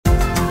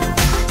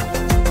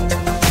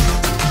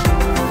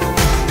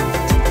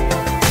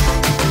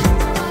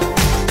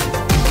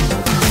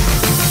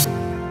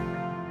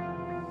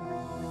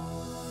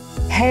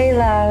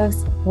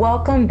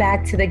Welcome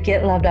back to the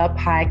Get Loved Up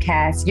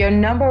podcast, your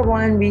number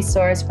one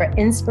resource for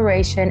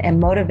inspiration and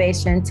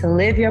motivation to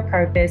live your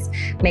purpose,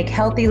 make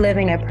healthy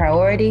living a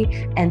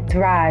priority, and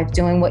thrive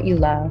doing what you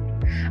love.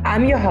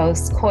 I'm your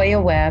host,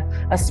 Koya Webb,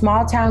 a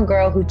small town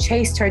girl who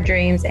chased her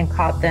dreams and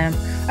caught them,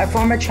 a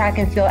former track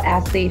and field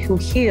athlete who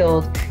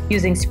healed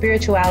using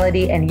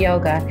spirituality and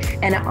yoga,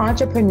 and an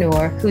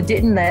entrepreneur who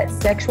didn't let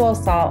sexual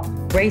assault,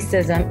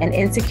 racism, and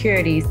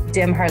insecurities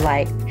dim her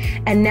light.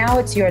 And now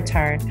it's your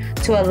turn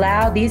to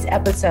allow these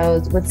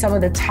episodes with some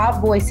of the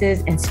top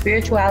voices in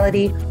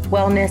spirituality,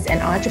 wellness,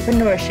 and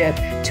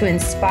entrepreneurship to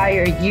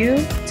inspire you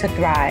to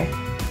thrive.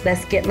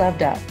 Let's get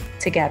loved up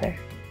together.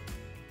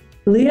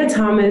 Leah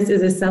Thomas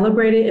is a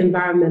celebrated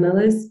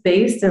environmentalist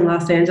based in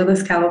Los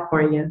Angeles,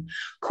 California,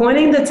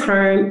 coining the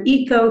term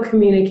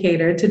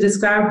eco-communicator to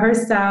describe her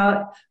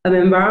style of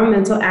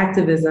environmental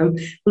activism.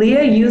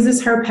 Leah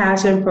uses her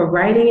passion for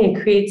writing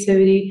and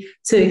creativity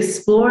to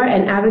explore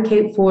and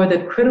advocate for the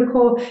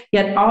critical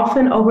yet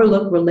often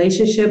overlooked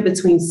relationship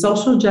between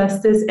social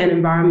justice and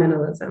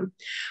environmentalism.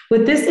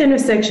 With this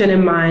intersection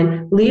in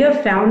mind,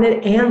 Leah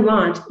founded and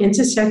launched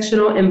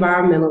Intersectional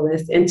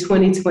Environmentalist in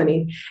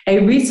 2020,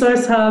 a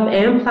resource hub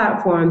and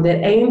platform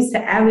that aims to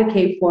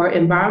advocate for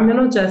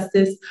environmental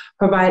justice,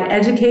 provide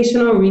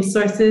educational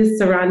resources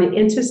surrounding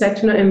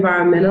intersectional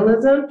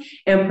environmentalism,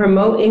 and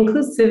promote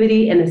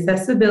inclusivity and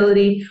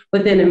accessibility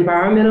within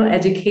environmental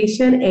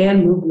education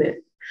and movement.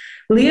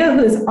 Leah,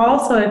 who is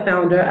also a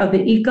founder of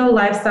the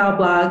eco-lifestyle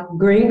blog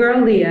Green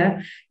Girl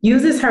Leah,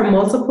 uses her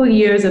multiple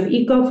years of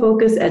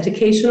eco-focused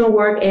educational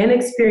work and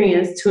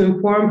experience to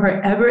inform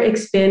her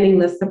ever-expanding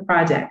list of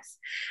projects,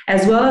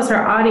 as well as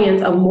her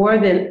audience of more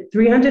than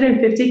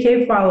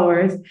 350K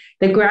followers,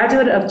 the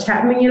graduate of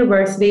Chapman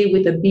University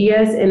with a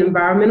BS in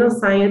Environmental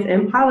Science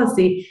and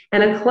Policy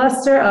and a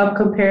cluster of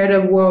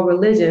comparative world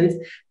religions.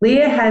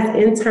 Leah has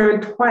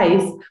interned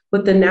twice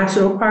with the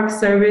National Park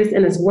Service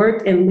and has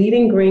worked in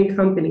leading green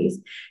companies,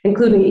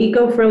 including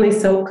eco-friendly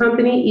soap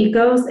company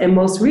Ecos and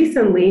most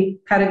recently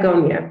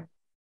Patagonia.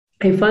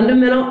 A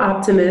fundamental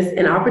optimist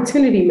and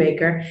opportunity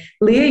maker,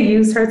 Leah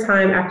used her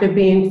time after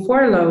being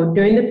furloughed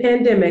during the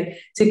pandemic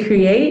to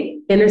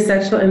create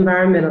Intersectional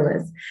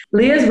Environmentalist.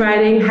 Leah's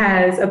writing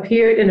has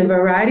appeared in a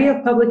variety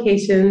of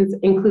publications,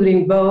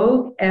 including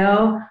Vogue,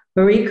 Elle,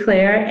 Marie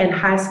Claire, and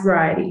High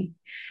Sobriety.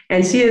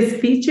 And she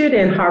is featured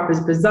in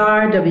Harper's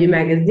Bazaar, W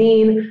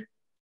Magazine,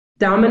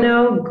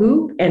 Domino,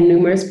 Goop, and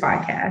numerous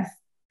podcasts.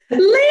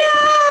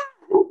 Leah,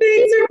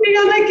 thanks for being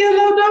on the Get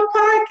Loved Up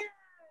podcast.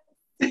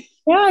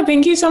 Yeah,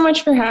 thank you so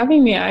much for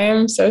having me. I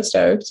am so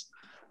stoked.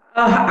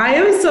 I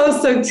am so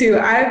stoked too.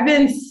 I've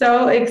been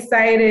so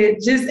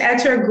excited just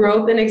at your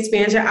growth and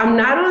expansion. I'm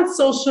not on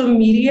social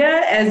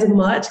media as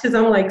much because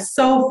I'm like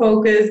so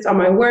focused on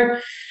my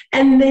work.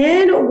 And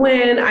then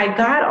when I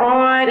got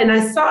on and I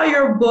saw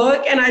your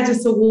book and I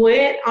just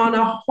went on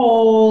a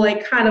whole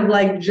kind of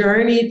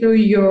journey through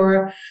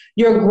your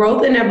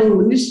growth and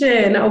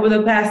evolution over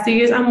the past 2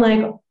 years, I'm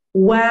like,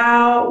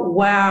 wow,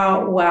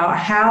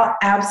 how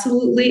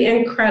absolutely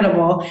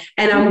incredible.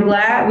 And I'm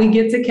glad we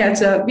get to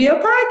catch up via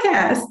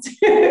podcast.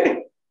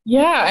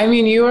 Yeah, I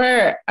mean, you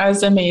are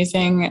as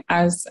amazing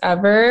as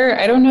ever.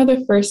 I don't know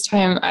the first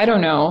time, I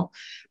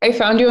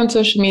found you on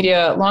social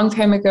media a long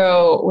time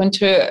ago, went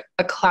to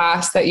a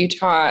class that you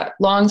taught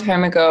long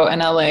time ago in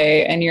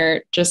LA, and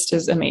you're just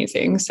as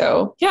amazing.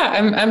 So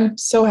yeah, I'm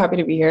so happy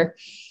to be here.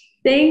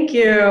 Thank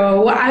you.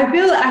 Well, I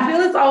feel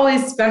it's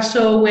always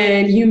special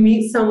when you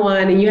meet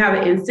someone and you have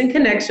an instant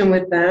connection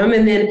with them,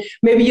 and then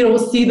maybe you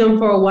don't see them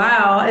for a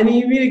while, and then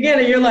you meet again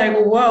and you're like,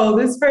 whoa,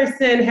 this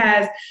person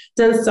has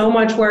done so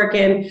much work.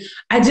 And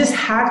I just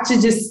have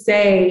to just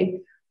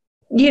say,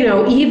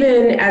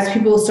 even as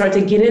people start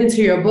to get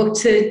into your book,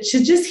 to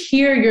just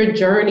hear your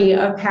journey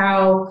of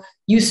how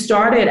you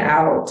started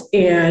out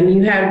and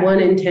you had one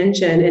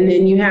intention, and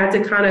then you had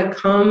to kind of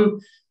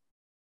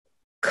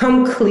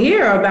come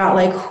clear about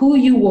who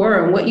you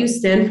were and what you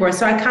stand for.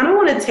 So I kind of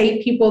want to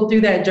take people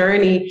through that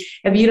journey,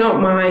 if you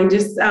don't mind,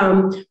 just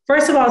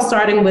first of all,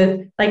 starting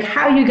with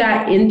how you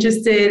got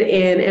interested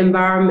in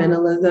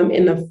environmentalism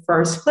in the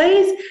first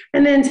place,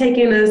 and then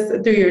taking us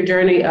through your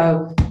journey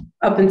of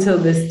up until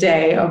this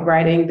day of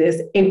writing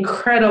this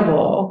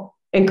incredible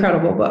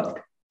book.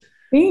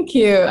 Thank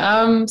you.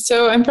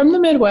 So I'm from the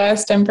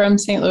Midwest. I'm from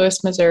St.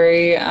 Louis,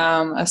 Missouri,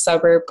 a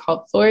suburb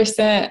called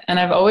Florissant, and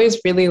I've always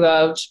really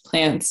loved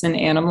plants and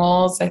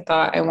animals. I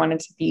thought I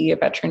wanted to be a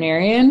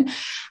veterinarian,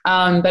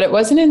 but it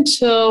wasn't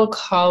until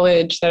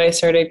college that I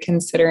started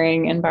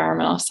considering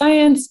environmental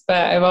science,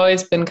 but I've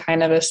always been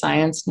kind of a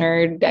science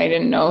nerd. I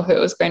didn't know if it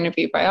was going to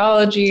be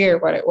biology or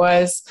what it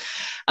was.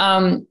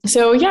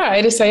 So yeah,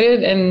 I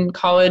decided in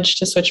college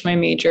to switch my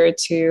major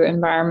to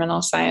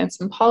environmental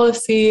science and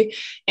policy.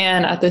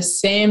 And at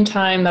the same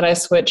time that I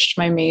switched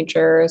my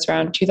major, it was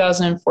around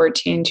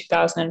 2014,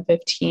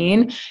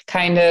 2015,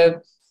 kind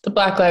of the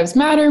Black Lives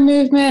Matter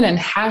movement and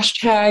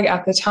hashtag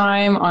at the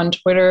time on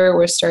Twitter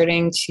was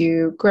starting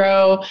to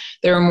grow.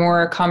 There were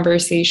more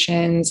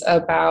conversations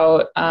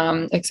about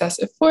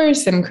excessive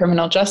force and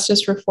criminal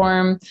justice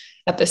reform.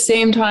 At the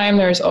same time,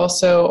 there's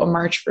also a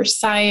March for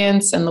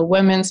Science and the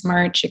Women's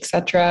March,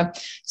 etc.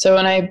 So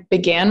when I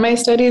began my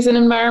studies in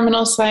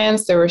environmental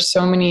science, there were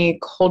so many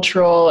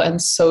cultural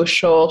and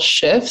social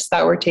shifts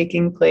that were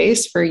taking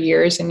place for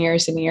years and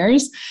years and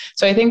years.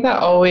 So I think that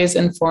always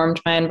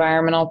informed my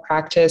environmental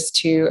practice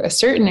to a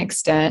certain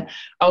extent,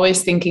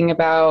 always thinking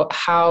about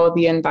how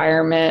the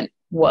environment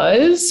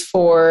was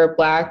for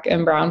Black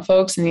and Brown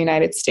folks in the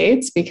United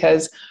States,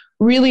 because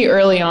really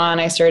early on,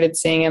 I started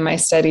seeing in my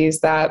studies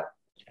that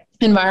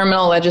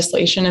environmental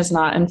legislation is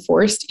not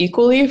enforced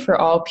equally for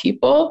all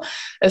people,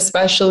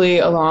 especially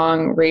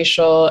along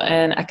racial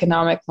and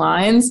economic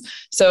lines.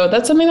 So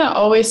that's something that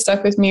always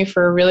stuck with me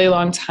for a really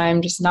long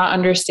time, just not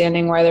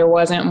understanding why there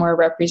wasn't more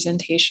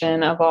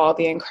representation of all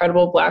the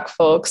incredible Black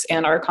folks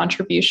and our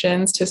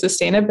contributions to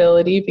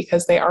sustainability,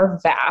 because they are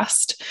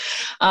vast.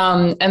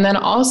 And then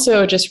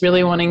also just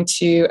really wanting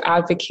to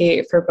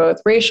advocate for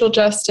both racial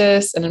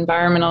justice and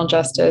environmental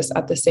justice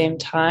at the same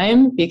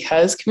time,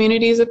 because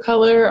communities of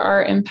color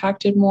are impacted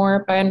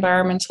more by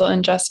environmental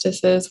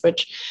injustices,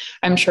 which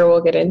I'm sure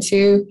we'll get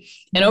into.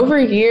 And over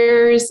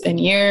years and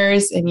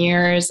years and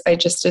years, I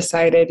just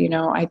decided,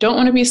 I don't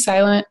want to be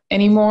silent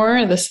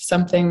anymore. This is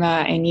something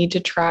that I need to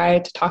try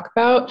to talk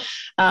about,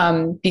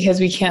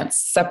 because we can't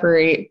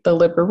separate the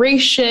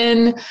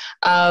liberation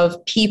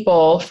of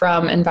people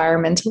from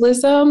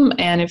environmentalism.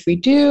 And if we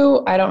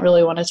do, I don't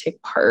really want to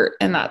take part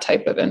in that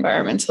type of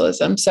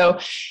environmentalism. So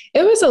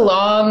it was a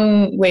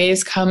long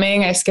ways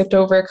coming. I skipped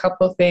over a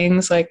couple of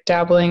things, like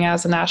dabbling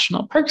as a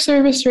National Park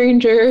Service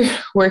ranger,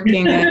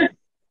 working in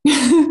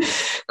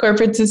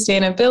corporate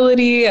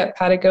sustainability at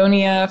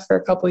Patagonia for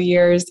a couple of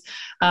years.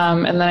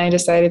 And then I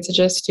decided to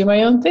just do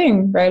my own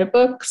thing, write a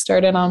book,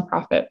 start a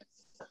nonprofit.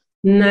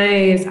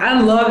 Nice. I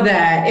love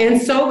that.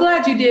 And so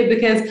glad you did,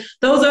 because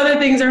those other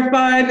things are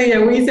fun.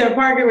 When you said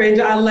park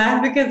ranger, I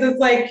laughed because it's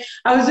like,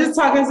 I was just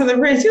talking to the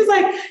friend. She was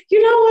like,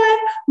 you know what?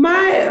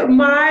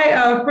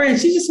 My friend,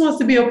 she just wants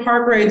to be a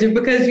park ranger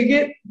because you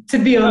get to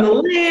be on the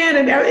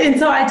land. And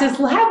so I just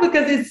laugh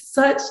because it's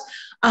such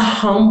a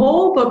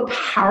humble but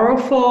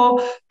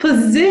powerful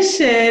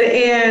position.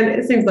 And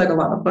it seems like a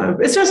lot of fun,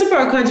 especially for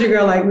a country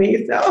girl like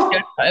me. So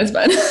yeah, it's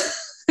fun.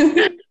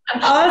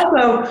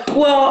 Awesome.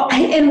 Well,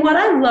 and what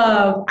I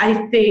love, I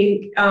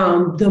think,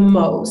 the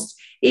most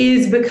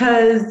is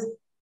because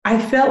I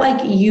felt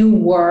like you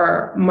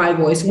were my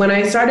voice. When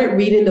I started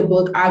reading the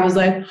book, I was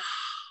like,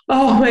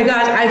 oh my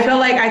gosh, I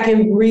felt like I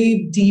can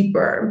breathe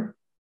deeper.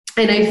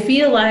 And I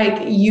feel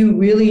like you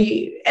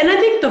really, and I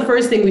think the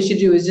first thing we should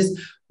do is just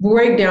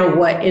break down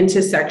what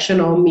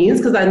intersectional means,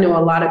 because I know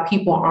a lot of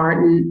people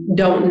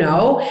don't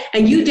know.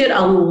 And you did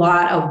a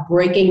lot of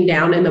breaking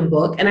down in the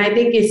book. And I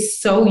think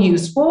it's so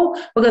useful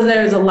because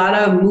there's a lot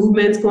of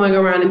movements going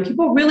around and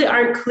people really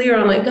aren't clear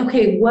on like,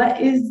 okay, what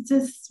is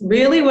this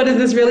really? What does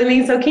this really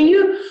mean? So can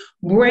you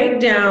break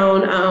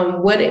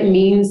down what it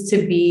means to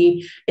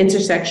be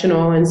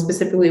intersectional, and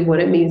specifically what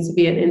it means to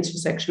be an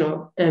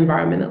intersectional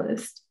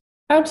environmentalist?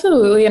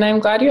 Absolutely. And I'm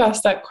glad you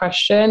asked that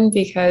question,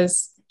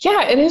 because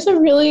yeah, it is a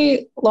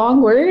really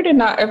long word and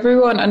not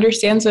everyone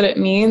understands what it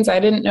means. I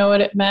didn't know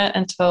what it meant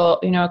until,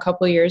 a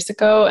couple of years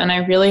ago. And I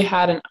really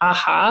had an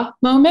aha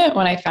moment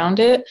when I found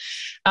it.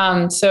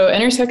 So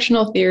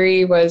intersectional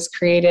theory was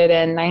created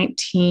in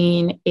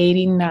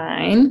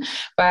 1989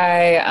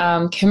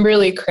 by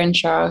Kimberly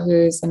Crenshaw,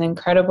 who's an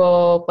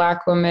incredible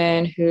Black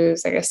woman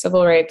who's like a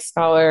civil rights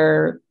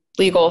scholar,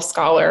 legal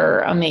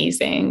scholar,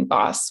 amazing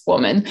boss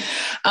woman.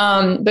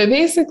 But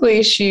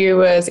basically, she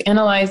was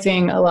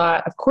analyzing a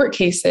lot of court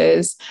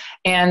cases.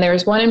 And there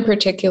was one in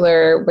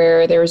particular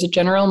where there was a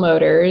General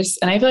Motors.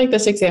 And I feel like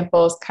this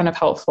example is kind of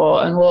helpful,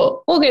 and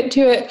we'll get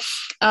to it.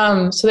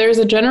 So there was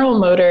a General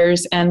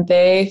Motors, and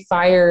they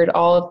fired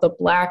all of the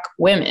Black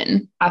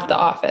women at the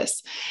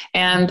office.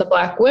 And the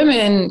Black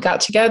women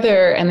got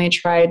together and they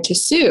tried to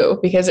sue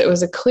because it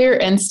was a clear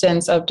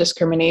instance of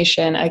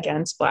discrimination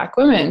against Black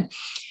women.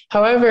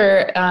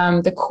 However,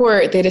 the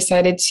court, they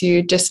decided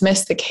to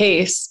dismiss the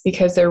case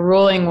because their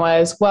ruling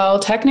was, well,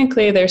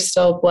 technically there's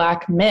still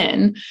Black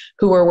men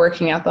who were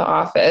working at the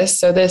office.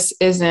 So this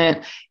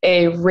isn't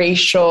a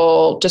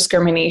racial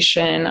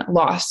discrimination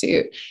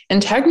lawsuit. And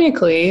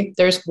technically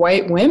there's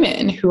white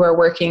women who are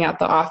working at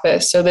the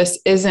office. So this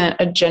isn't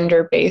a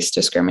gender-based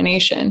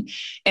discrimination.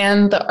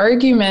 And the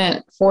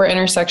argument for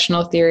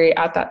intersectional theory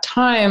at that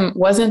time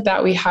wasn't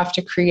that we have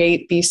to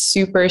create these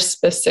super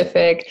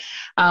specific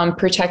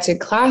protected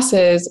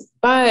classes,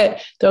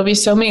 but there'll be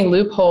so many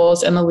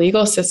loopholes in the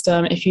legal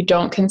system if you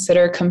don't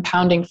consider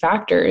compounding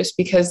factors,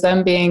 because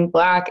them being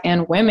Black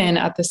and women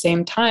at the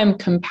same time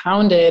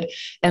compounded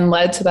and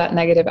led to that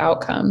negative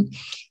outcome.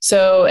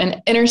 So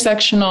an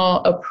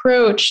intersectional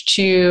approach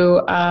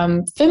to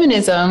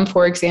feminism,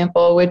 for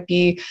example, would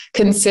be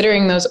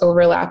considering those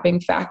overlapping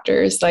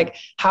factors, like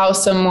how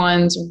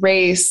someone's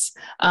race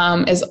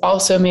is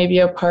also maybe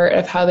a part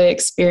of how they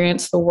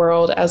experience the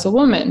world as a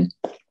woman.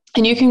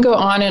 And you can go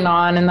on,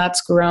 and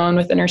that's grown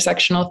with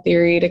intersectional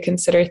theory to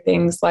consider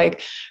things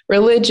like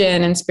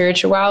religion and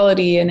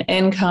spirituality and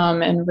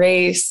income and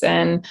race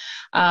and,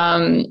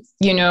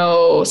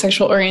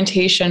 sexual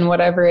orientation,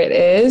 whatever it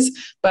is.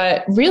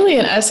 But really,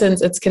 in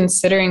essence, it's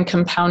considering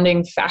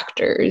compounding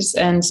factors,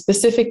 and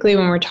specifically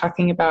when we're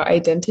talking about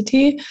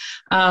identity.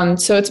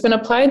 So it's been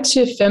applied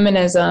to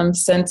feminism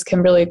since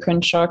Kimberly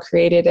Crenshaw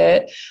created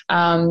it,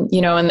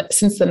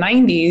 since the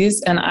 90s.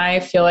 And I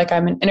feel like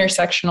I'm an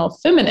intersectional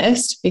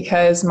feminist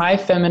because my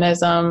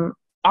feminism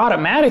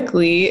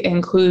automatically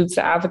includes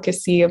the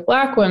advocacy of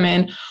Black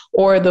women,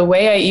 or the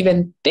way I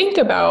even think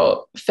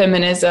about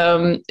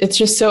feminism. It's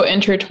just so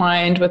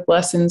intertwined with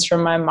lessons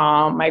from my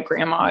mom, my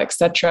grandma,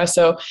 etc.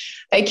 So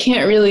I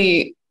can't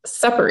really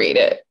separate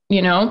it,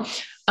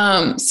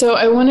 So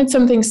I wanted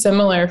something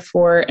similar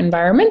for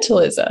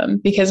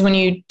environmentalism, because when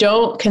you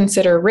don't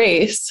consider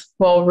race,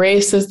 well,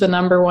 race is the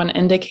number one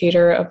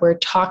indicator of where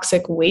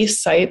toxic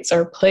waste sites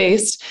are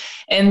placed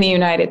in the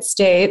United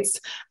States.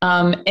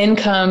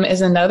 Income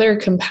is another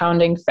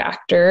compounding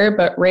factor,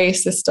 but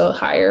race is still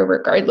higher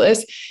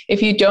regardless.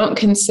 If you don't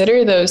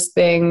consider those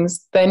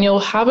things, then you'll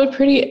have a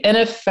pretty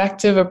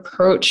ineffective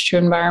approach to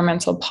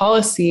environmental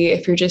policy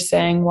if you're just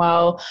saying,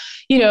 well,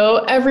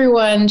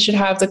 everyone should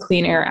have the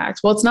Clean Air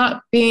Act. Well, it's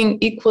not being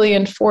equally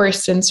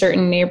enforced in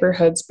certain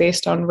neighborhoods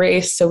based on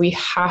race, so we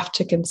have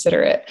to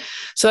consider it.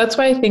 So that's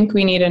why I think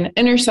we need an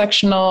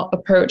intersectional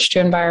approach to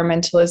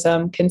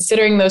environmentalism,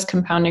 considering those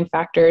compounding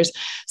factors,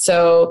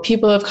 so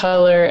people of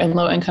color and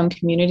low-income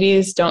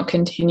communities don't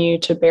continue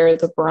to bear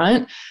the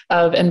brunt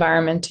of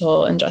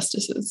environmental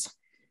injustices.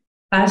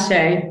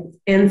 Ashe.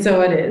 And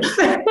so it is.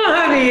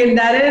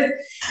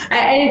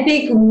 I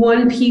think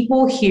when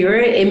people hear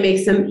it, it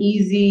makes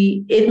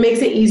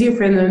it easier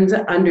for them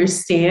to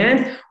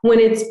understand when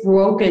it's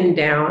broken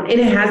down. And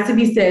it has to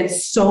be said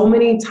so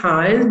many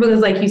times because,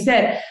 like you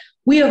said,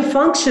 we have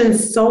functioned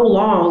so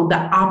long the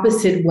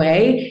opposite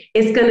way.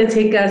 It's going to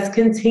take us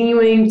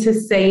continuing to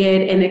say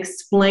it and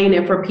explain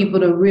it for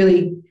people to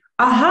really,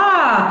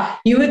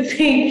 you would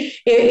think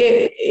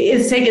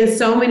it's taken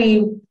so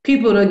many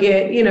people to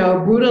get,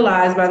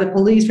 brutalized by the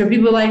police, for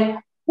people like,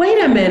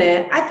 wait a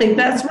minute, I think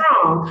that's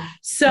wrong.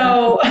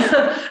 So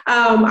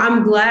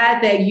I'm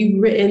glad that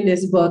you've written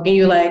this book and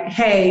you're like,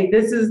 hey,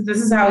 this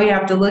is how we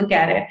have to look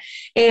at it.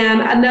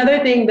 And another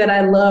thing that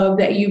I love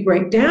that you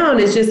break down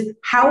is just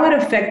how it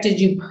affected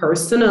you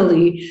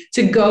personally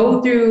to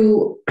go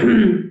through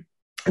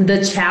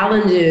the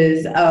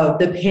challenges of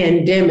the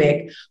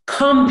pandemic,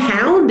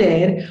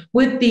 compounded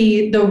with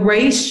the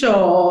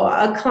racial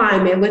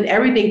climate, with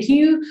everything. Can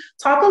you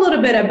talk a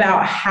little bit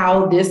about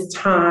how this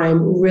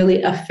time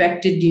really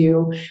affected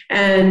you,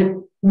 and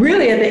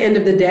really at the end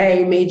of the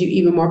day made you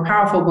even more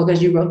powerful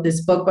because you wrote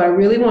this book? But I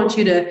really want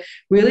you to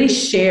really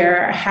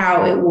share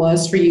how it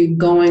was for you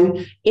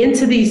going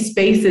into these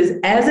spaces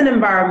as an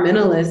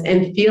environmentalist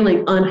and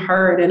feeling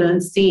unheard and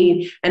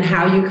unseen, and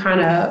how you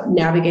kind of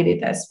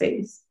navigated that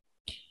space.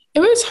 It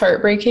was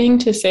heartbreaking,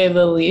 to say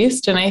the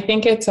least. And I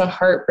think it's a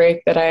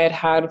heartbreak that I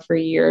had for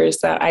years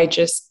that I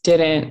just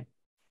didn't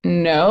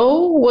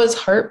know was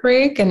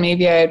heartbreak. And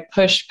maybe I had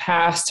pushed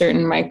past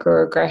certain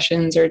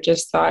microaggressions or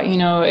just thought,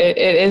 it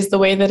is the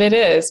way that it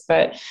is.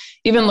 But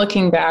even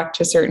looking back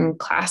to certain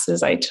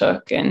classes I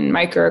took and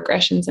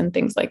microaggressions and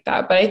things like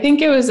that. But I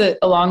think it was a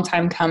long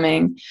time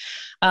coming.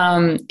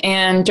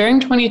 And during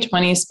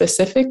 2020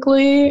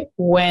 specifically,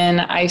 when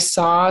I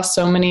saw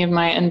so many of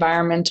my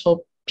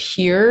environmental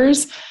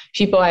peers,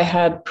 people I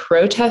had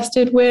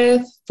protested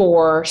with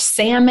for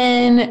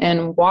salmon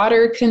and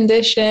water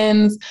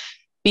conditions,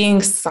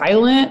 being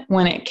silent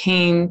when it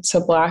came to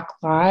Black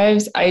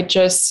lives,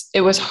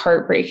 it was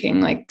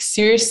heartbreaking. Like,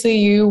 seriously,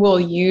 you will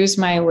use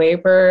my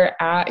labor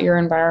at your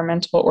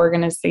environmental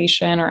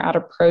organization or at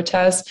a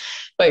protest,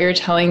 but you're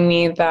telling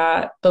me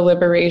that the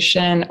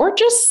liberation or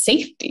just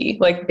safety,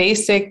 like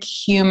basic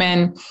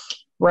human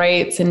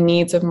rights and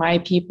needs of my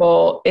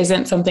people,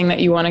 isn't something that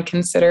you want to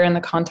consider in the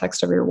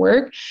context of your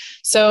work.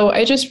 So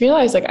I just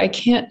realized, I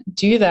can't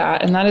do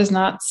that. And that is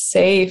not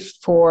safe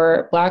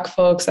for Black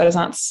folks. That is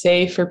not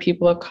safe for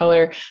people of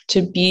color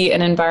to be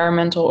in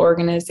environmental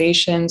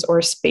organizations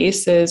or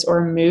spaces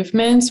or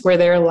movements where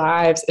their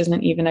lives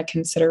isn't even a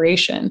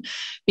consideration.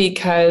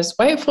 Because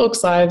white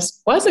folks' lives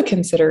was a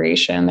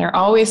consideration. They're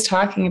always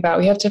talking about,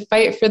 we have to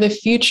fight for the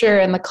future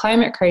and the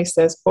climate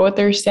crisis. But what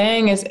they're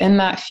saying is, in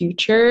that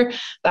future,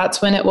 that's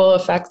when it will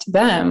affect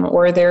them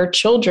or their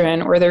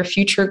children or their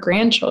future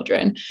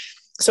grandchildren.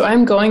 So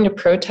I'm going to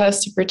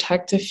protest to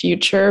protect a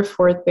future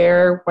for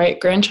their white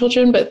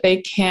grandchildren, but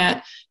they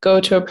can't go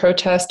to a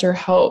protest or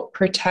help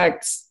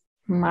protect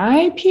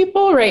my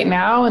people right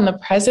now in the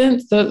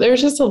present. So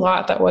there's just a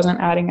lot that wasn't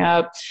adding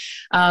up.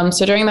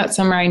 So during that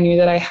summer, I knew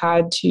that I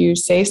had to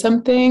say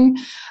something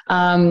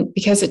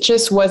because it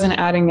just wasn't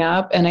adding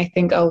up. And I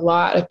think a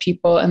lot of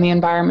people in the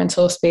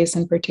environmental space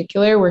in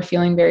particular were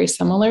feeling very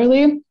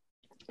similarly.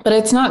 But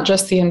it's not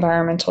just the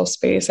environmental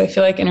space. I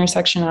feel like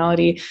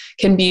intersectionality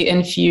can be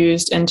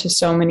infused into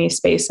so many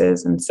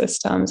spaces and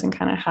systems and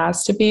kind of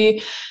has to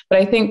be. But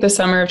I think the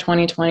summer of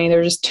 2020, there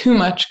was just too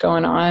much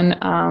going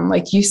on,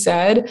 like you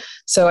said.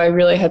 So I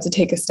really had to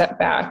take a step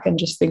back and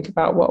just think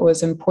about what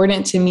was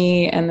important to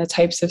me and the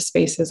types of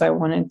spaces I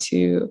wanted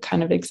to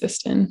kind of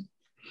exist in.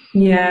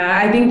 Yeah,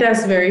 I think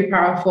that's very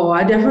powerful.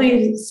 I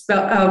definitely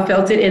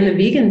felt it in the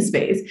vegan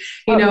space.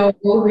 You know,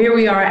 here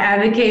we are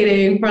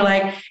advocating for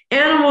like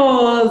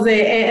animals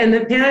and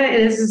the planet,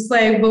 and it's just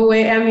like, but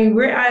wait, I mean,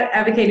 we're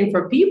advocating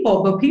for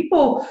people, but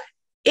people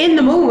in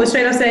the movement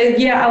straight up say,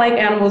 yeah, I like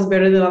animals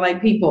better than I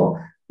like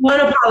people,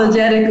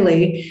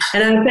 unapologetically.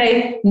 And I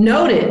say,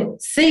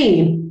 noted,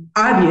 seen,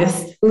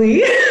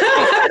 obviously.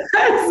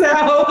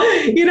 So,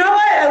 you know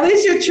what? At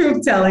least you're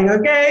truth telling,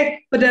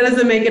 okay? But that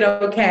doesn't make it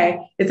okay.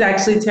 It's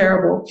actually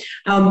terrible.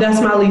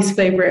 That's my least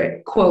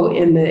favorite quote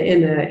in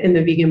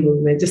the vegan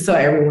movement, just so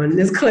everyone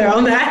is clear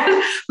on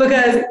that,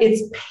 because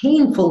it's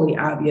painfully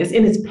obvious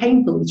and it's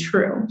painfully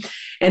true,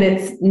 and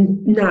it's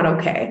not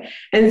okay.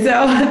 And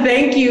so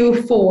thank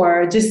you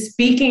for just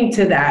speaking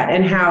to that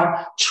and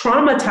how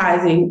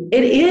traumatizing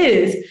it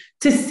is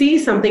to see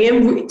something,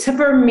 and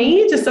for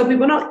me, just so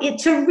people know,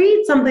 to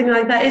read something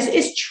like that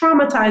is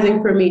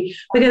traumatizing for me,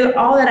 because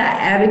all that I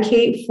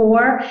advocate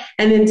for,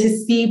 and then to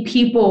see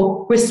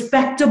people,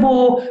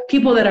 respectable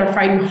people that are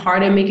fighting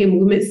hard and making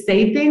movements,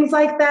 say things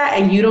like that,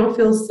 and you don't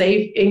feel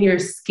safe in your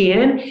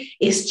skin,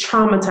 is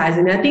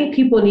traumatizing. I think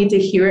people need to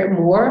hear it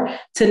more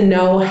to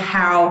know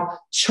how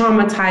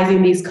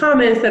traumatizing these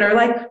comments that are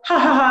like, ha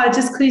ha ha,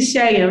 just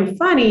cliche and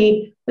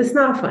funny. It's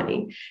not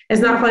funny.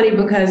 It's not funny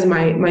because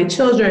my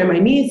children, my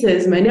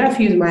nieces, my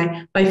nephews,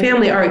 my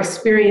family are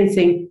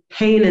experiencing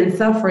pain and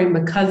suffering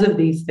because of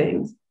these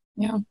things.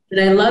 Yeah. And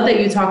I love that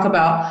you talk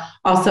about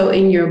also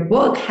in your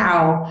book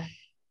how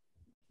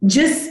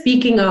just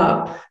speaking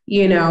up,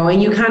 you know,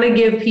 and you kind of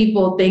give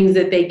people things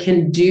that they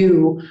can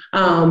do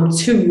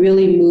to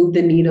really move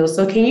the needle.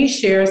 So can you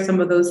share some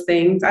of those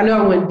things? I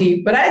know I went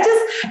deep, but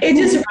it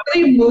just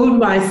really moved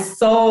my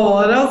soul.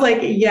 And I was like,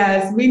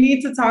 yes, we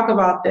need to talk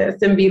about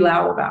this and be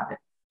loud about it.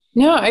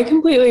 No, I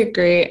completely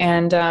agree.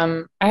 And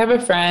I have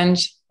a friend,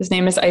 his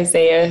name is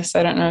Isaiah. So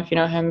I don't know if you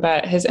know him,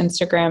 but his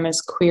Instagram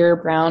is Queer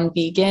Brown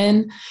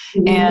Vegan.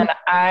 Mm-hmm. And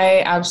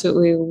I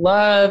absolutely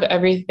love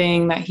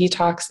everything that he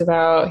talks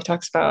about. He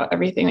talks about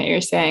everything that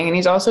you're saying. And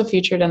he's also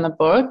featured in the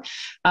book.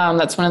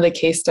 That's one of the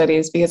case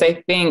studies, because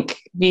I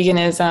think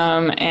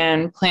veganism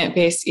and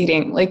plant-based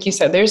eating, like you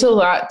said, there's a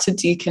lot to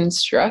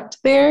deconstruct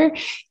there,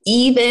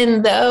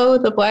 even though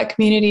the Black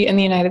community in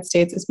the United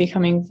States is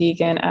becoming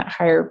vegan at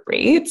higher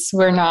rates.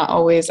 We're not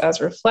always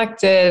as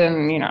reflected.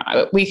 And, you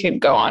know, we could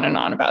go on and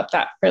on about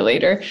that for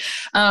later.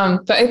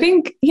 But I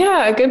think,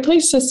 yeah, a good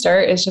place to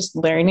start is just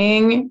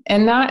learning,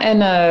 and not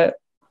in a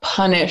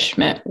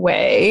punishment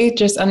way,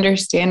 just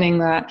understanding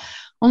that,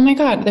 oh my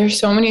God, there's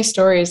so many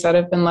stories that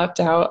have been left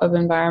out of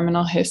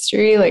environmental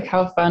history. Like,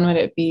 how fun would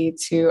it be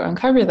to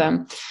uncover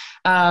them?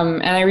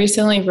 And I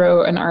recently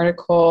wrote an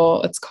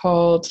article. It's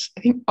called,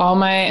 I think, All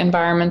My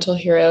Environmental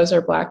Heroes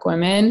Are Black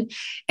Women.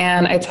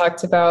 And I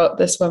talked about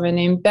this woman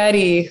named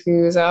Betty,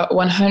 who's a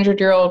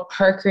 100-year-old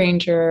park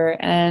ranger,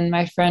 and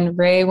my friend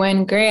Ray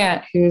Wynn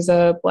Grant, who's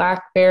a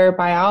black bear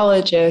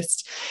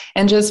biologist,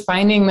 and just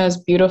finding those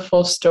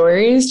beautiful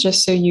stories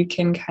just so you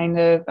can kind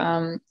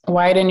of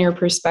widen your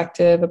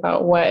perspective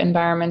about what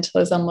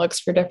environmentalism looks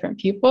for different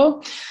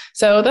people.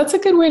 So that's a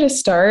good way to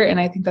start.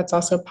 And I think that's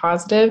also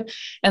positive.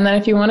 And then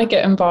if you want to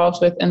get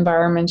involved with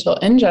environmental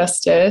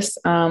injustice,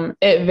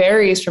 it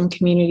varies from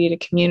community to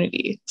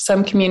community.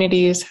 Some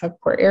communities have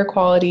poor air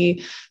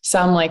quality.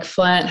 Some, like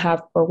Flint,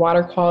 have poor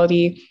water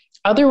quality.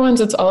 Other ones,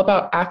 it's all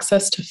about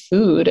access to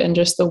food and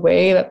just the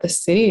way that the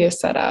city is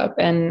set up,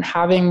 and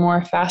having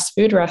more fast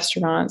food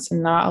restaurants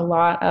and not a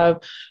lot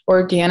of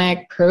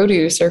organic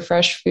produce or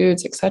fresh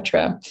foods,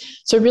 etc.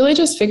 So really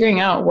just figuring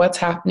out what's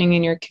happening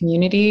in your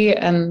community.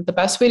 And the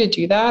best way to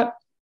do that,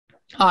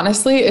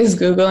 honestly, is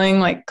Googling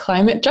like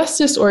climate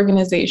justice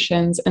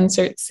organizations,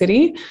 insert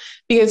city,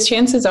 because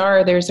chances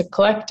are there's a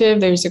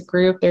collective, there's a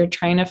group, they're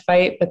trying to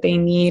fight, but they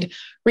need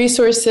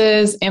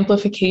resources,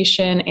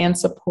 amplification, and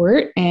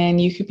support, and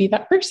you could be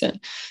that person.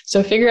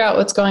 So figure out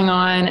what's going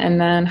on, and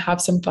then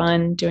have some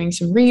fun doing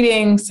some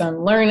reading,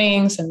 some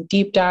learning, some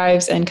deep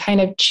dives, and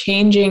kind of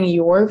changing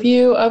your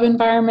view of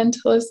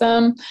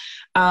environmentalism.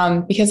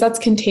 Because that's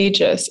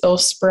contagious. It'll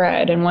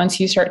spread. And once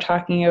you start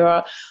talking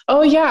about,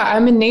 oh yeah,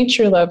 I'm a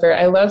nature lover,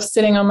 I love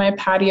sitting on my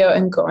patio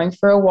and going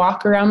for a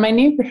walk around my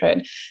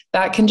neighborhood,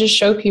 that can just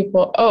show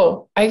people,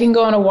 oh, I can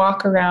go on a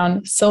walk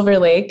around Silver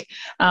Lake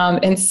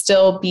and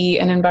still be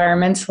an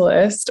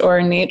environmentalist or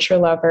a nature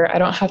lover. I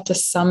don't have to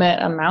summit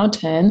a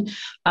mountain,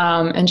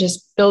 and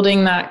just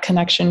building that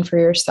connection for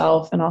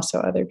yourself and also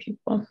other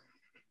people.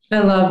 I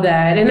love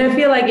that. And I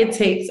feel like it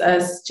takes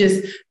us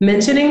just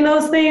mentioning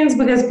those things,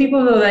 because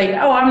people are like,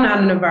 oh, I'm not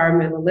an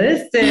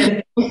environmentalist.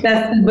 And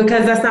that's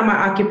because that's not my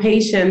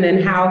occupation.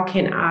 Then how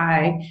can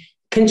I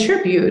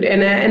contribute.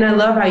 And I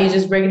love how you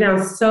just break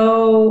down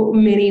so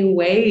many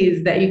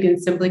ways that you can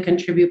simply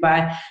contribute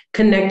by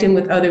connecting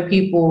with other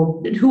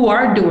people who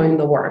are doing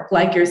the work,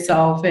 like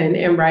yourself,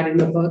 and writing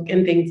the book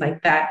and things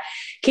like that.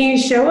 Can you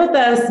share with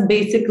us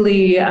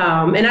basically,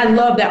 and I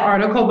love that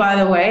article,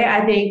 by the way.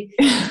 I think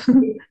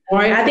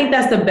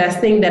that's the best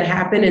thing that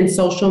happened in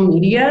social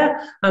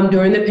media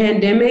during the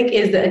pandemic,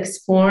 is the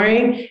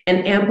exploring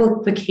and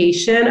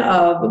amplification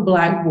of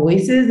Black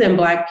voices and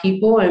Black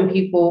people and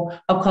people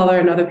of color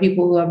and other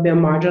people who have been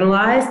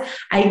marginalized.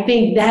 I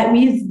think that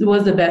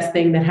was the best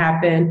thing that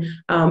happened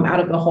out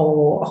of the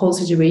whole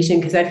situation,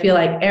 because I feel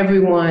like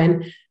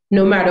everyone,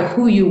 no matter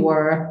who you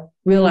were,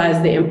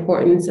 realized the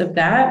importance of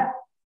that.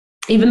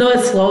 Even though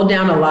it's slowed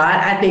down a lot,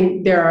 I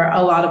think there are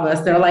a lot of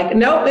us that are like,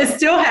 nope, it's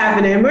still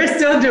happening. We're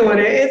still doing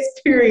it.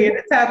 It's period.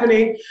 It's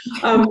happening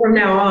from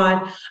now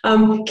on.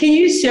 Can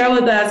you share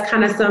with us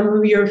kind of some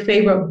of your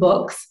favorite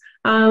books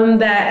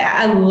that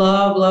I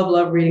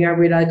love reading? I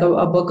read like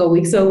a book a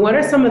week. So what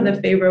are some of the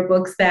favorite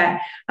books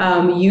that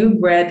you've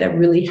read that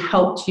really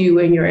helped you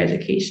in your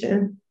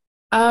education?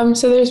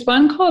 So there's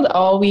one called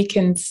All We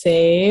Can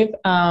Save.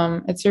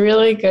 It's a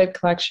really good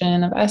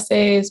collection of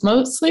essays,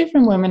 mostly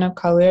from women of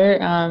color.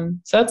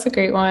 So that's a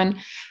great one.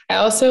 I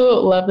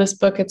also love this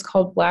book. It's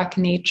called Black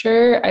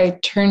Nature. I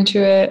turn to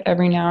it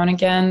every now and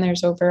again.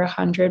 There's over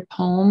 100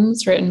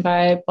 poems written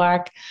by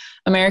Black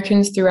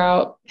Americans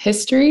throughout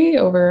history,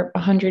 over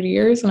 100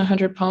 years and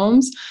 100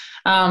 poems.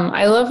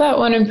 I love that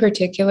one in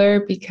particular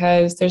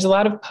because there's a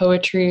lot of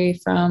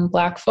poetry from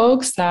Black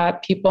folks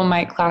that people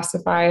might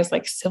classify as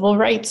like civil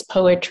rights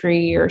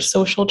poetry or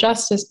social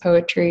justice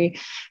poetry.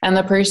 And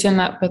the person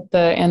that put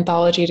the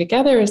anthology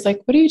together is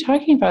like, what are you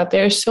talking about?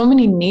 There's so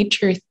many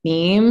nature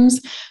themes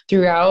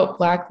throughout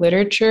Black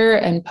literature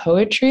and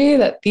poetry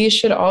that these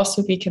should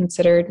also be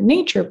considered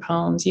nature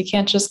poems. You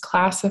can't just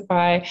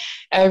classify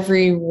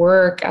every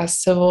work as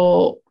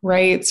civil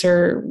rights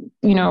or,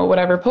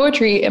 whatever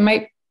poetry. It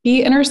might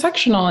be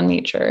intersectional in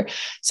nature.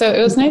 So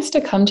it was nice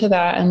to come to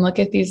that and look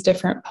at these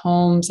different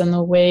poems and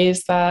the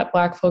ways that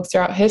Black folks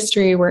throughout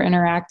history were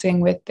interacting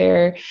with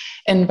their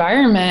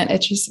environment.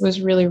 It just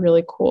was really,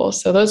 really cool.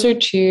 So those are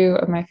two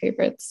of my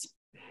favorites.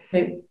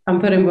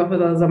 I'm putting both of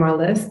those on my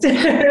list.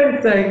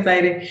 I'm so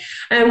excited.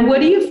 And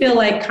what do you feel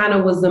like kind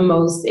of was the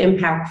most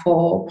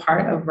impactful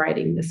part of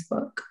writing this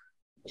book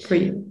for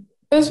you?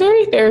 It was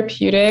very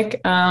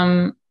therapeutic.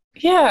 I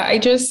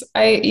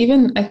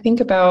think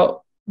about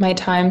my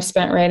time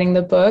spent writing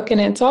the book, and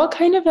it's all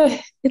kind of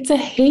it's a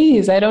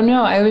haze. I don't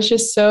know. I was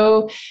just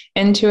so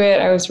into it.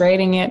 I was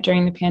writing it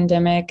during the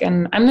pandemic,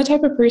 and I'm the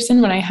type of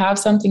person, when I have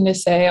something to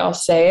say, I'll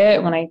say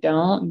it. When I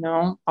don't,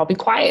 I'll be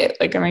quiet.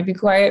 Like I might be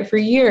quiet for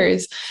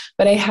years,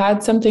 but I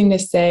had something to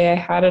say. I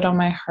had it on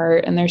my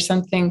heart, and there's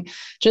something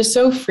just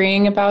so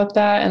freeing about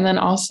that. And then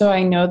also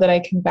I know that I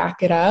can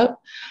back it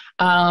up.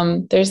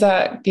 There's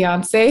that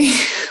Beyonce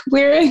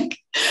lyric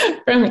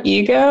from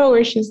Ego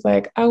where she's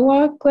like, I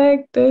walk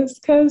like this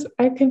because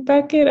I can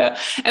back it up.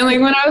 And like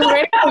when I was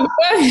writing the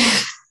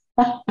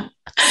book,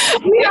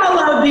 we all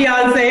love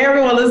Beyonce.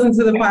 Everyone listens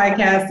to the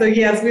podcast. So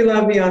yes, we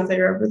love Beyonce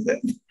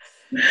represents.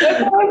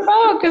 That's how I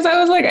felt, because I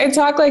was like, I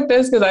talk like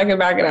this because I can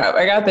back it up.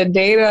 I got the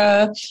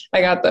data, I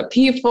got the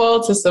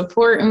people to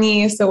support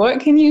me. So what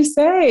can you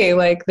say?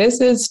 Like, this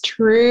is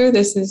true,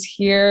 this is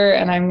here,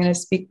 and I'm going to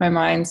speak my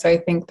mind. So I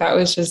think that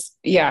was just,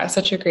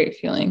 such a great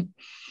feeling.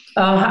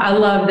 Oh, I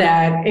love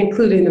that,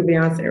 including the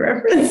Beyonce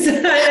reference.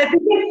 I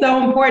think it's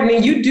so important.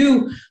 And you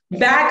do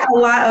back a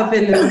lot up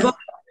in this book.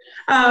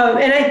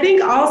 And I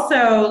think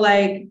also,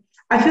 I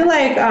feel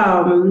like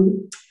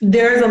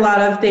there's a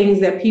lot of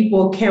things that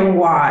people can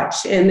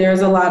watch, and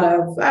there's a lot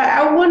of,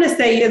 I want to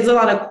say, there's a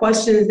lot of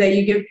questions that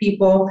you give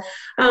people.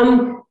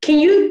 Can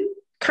you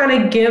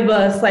kind of give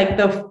us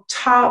the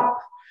top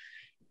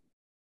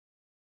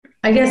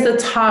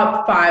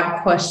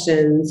 5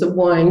 questions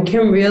one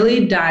can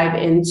really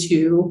dive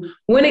into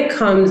when it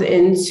comes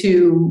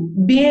into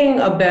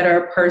being a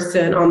better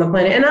person on the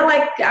planet? And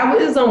I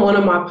was on one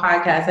of my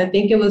podcasts, I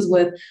think it was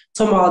with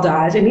Tomal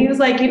Dodge, and he was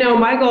like,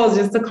 my goal is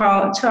just to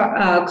cause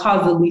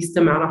the least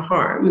amount of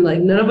harm.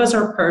 Like, none of us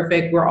are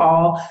perfect. We're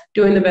all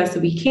doing the best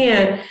that we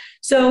can.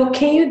 So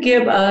can you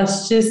give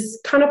us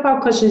just kind of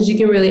 5 questions you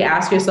can really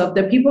ask yourself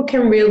that people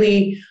can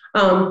really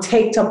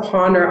take to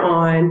ponder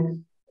on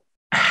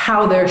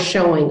how they're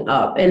showing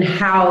up and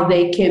how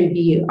they can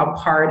be a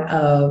part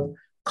of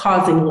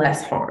causing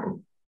less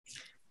harm?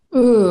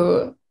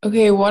 Ooh,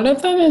 okay. One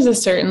of them is a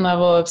certain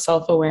level of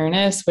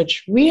self-awareness,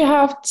 which we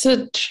have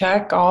to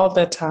check all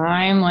the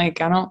time. I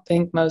don't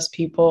think most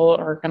people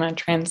are going to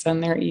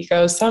transcend their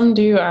ego. Some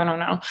do, I don't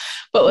know.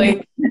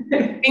 But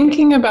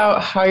thinking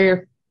about how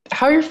you're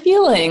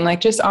feeling,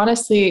 just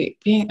honestly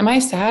am I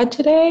sad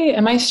today?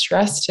 Am I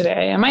stressed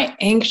today? Am I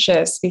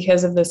anxious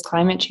because of this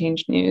climate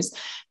change news?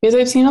 Because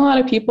I've seen a lot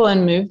of people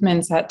in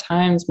movements at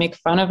times make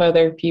fun of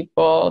other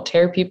people,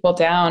 tear people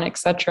down,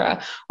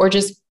 etc., or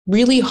just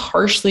really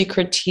harshly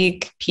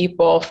critique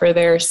people for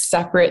their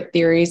separate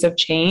theories of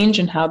change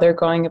and how they're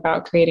going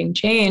about creating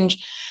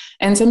change.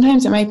 And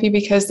sometimes it might be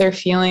because they're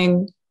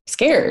feeling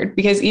scared,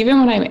 because even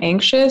when I'm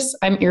anxious,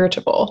 I'm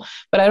irritable,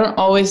 but I don't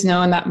always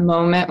know in that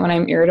moment when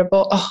I'm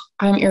irritable, oh,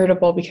 I'm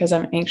irritable because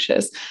I'm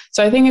anxious.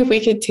 So I think if we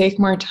could take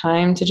more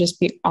time to just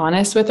be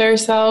honest with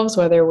ourselves,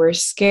 whether we're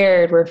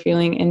scared, we're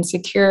feeling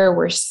insecure,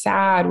 we're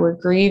sad, we're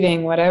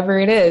grieving, whatever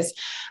it is.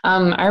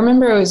 I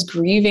remember I was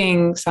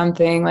grieving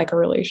something like a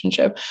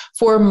relationship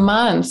for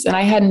months, and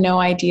I had no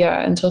idea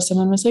until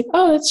someone was like,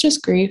 oh, that's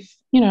just grief.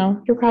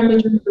 You're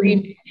probably just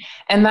grieving.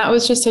 And that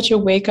was just such a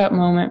wake up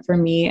moment for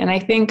me. And I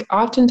think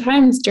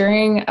oftentimes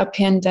during a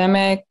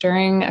pandemic,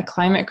 during a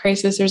climate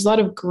crisis, there's a lot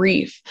of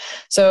grief.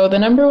 So the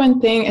number one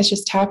thing is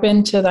just tap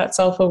into that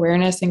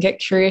self-awareness and get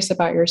curious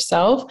about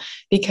yourself,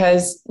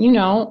 because, you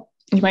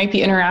might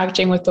be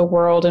interacting with the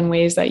world in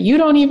ways that you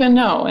don't even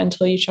know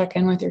until you check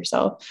in with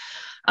yourself.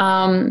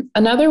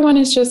 Another one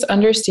is just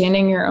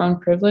understanding your own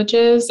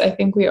privileges. I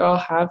think we all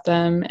have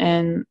them,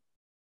 and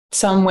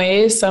some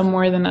ways, some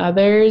more than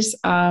others,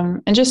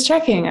 and just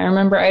checking. I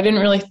remember I didn't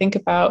really think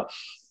about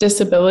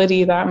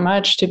disability that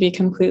much, to be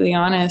completely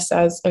honest,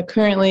 as a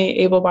currently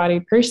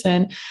able-bodied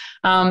person.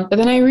 But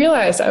then I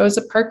realized I was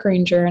a park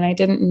ranger, and I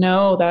didn't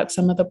know that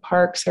some of the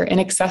parks are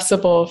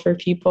inaccessible for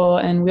people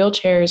in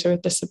wheelchairs or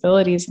with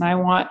disabilities, and I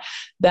want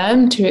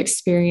them to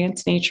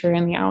experience nature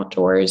and the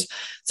outdoors.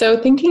 So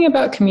thinking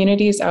about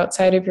communities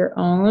outside of your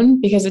own,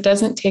 because it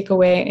doesn't take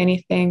away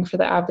anything for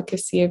the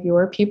advocacy of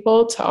your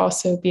people to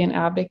also be an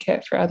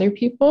advocate for other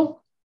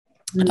people.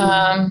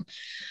 Mm-hmm.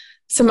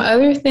 Some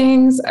other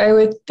things I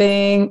would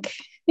think,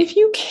 if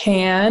you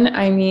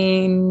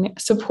can,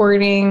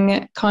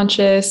 supporting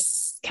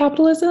conscious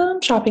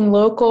capitalism, shopping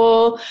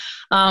local,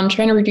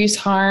 trying to reduce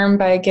harm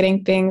by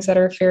getting things that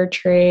are fair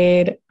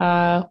trade,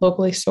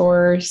 locally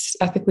sourced,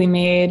 ethically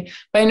made.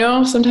 But I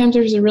know sometimes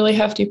there's a really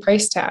hefty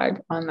price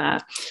tag on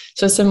that.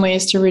 So some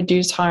ways to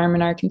reduce harm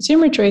in our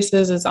consumer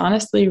choices is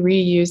honestly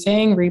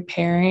reusing,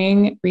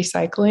 repairing,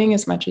 recycling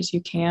as much as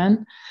you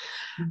can.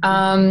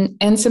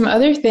 And some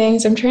other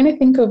things, I'm trying to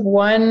think of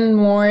one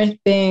more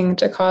thing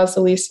to cause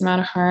the least amount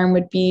of harm,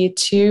 would be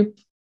to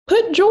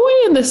put joy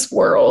in this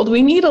world.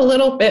 We need a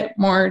little bit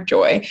more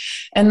joy,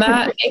 and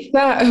that make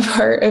that a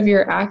part of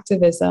your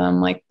activism.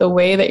 Like the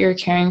way that you're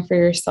caring for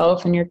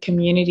yourself and your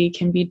community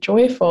can be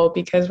joyful,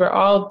 because we're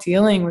all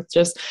dealing with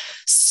just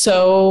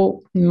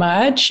so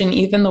much. And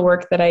even the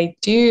work that I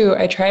do,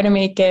 I try to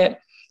make it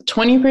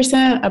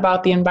 20%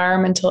 about the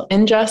environmental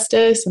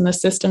injustice and the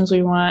systems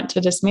we want to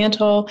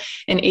dismantle,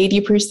 and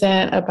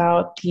 80%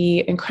 about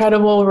the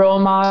incredible role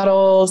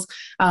models,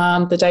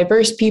 the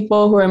diverse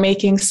people who are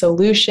making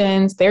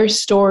solutions, their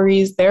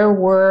stories, their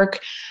work,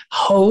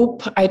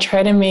 hope. I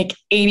try to make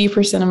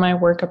 80% of my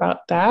work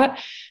about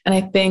that. And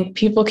I think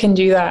people can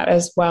do that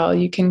as well.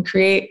 You can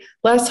create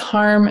less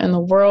harm in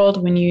the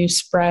world when you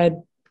spread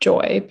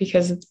joy,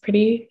 because it's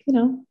pretty,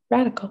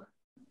 radical.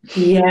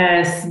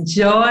 Yes,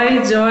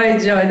 joy, joy,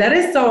 joy. That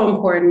is so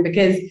important,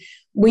 because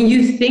when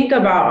you think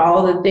about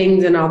all the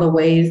things and all the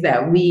ways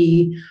that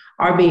we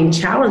are being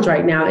challenged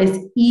right now, it's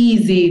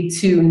easy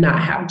to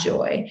not have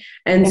joy.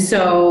 And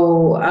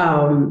so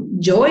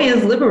joy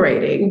is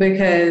liberating,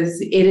 because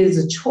it is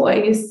a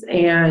choice,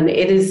 and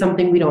it is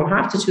something we don't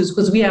have to choose,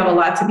 because we have a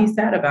lot to be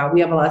sad about. We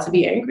have a lot to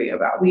be angry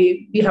about.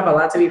 We have a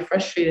lot to be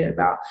frustrated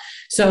about.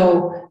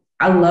 So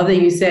I love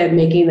that you said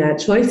making that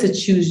choice to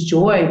choose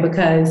joy,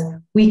 because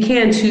we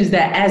can choose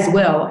that as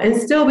well and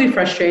still be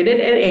frustrated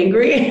and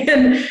angry,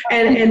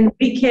 and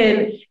we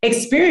can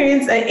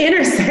experience an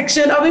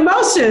intersection of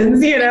emotions.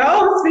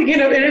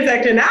 Speaking of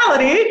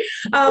intersectionality,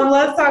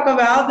 let's talk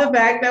about the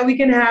fact that we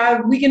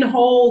can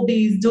hold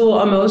these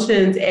dual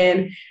emotions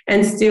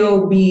and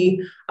still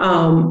be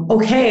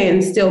okay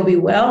and still be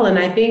well. And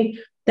I think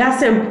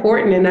that's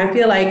important. And I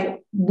feel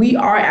like we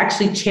are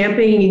actually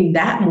championing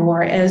that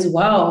more as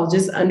well,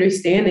 just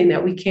understanding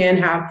that we can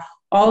have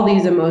all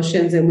these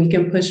emotions and we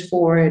can push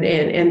forward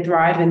and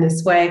thrive in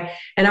this way.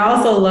 And I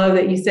also love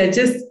that you said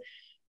just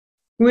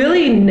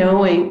really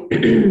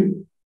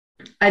knowing,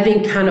 I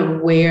think, kind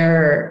of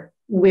where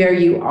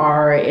you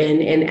are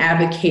in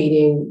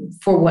advocating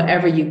for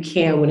whatever you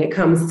can when it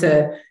comes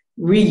to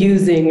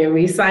reusing and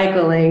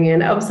recycling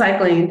and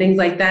upcycling and things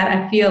like that.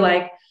 I feel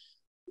like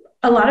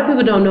a lot of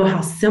people don't know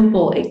how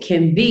simple it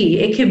can be.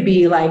 It could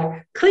be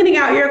like cleaning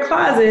out your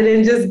closet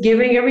and just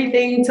giving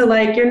everything to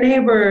like your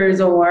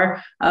neighbors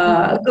or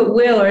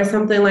Goodwill or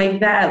something like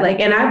that.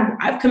 And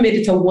I've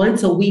committed to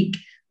once a week.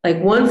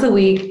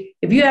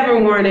 If you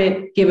haven't worn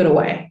it, give it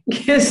away.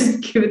 Just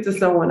give it to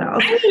someone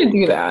else. I'm going to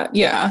do that.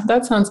 Yeah,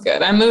 that sounds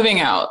good. I'm moving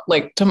out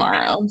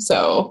tomorrow,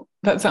 so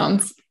that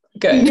sounds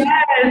good.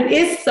 Yes,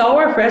 it's so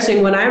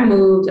refreshing. When I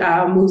moved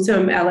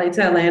from LA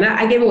to Atlanta,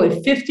 I gave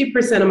away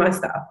 50% of my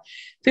stuff.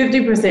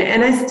 50%.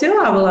 And I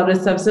still have a lot of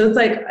stuff. So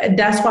it's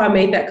that's why I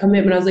made that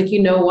commitment. I was like,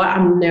 you know what?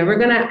 I'm never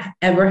going to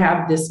ever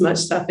have this much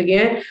stuff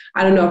again.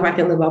 I don't know if I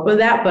can live up with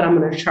that, but I'm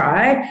going to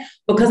try,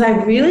 because I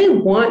really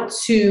want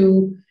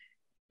to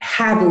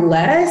have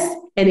less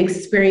and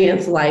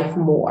experience life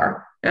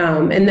more.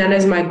 And that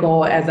is my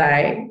goal as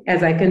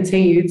I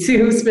continue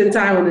to spend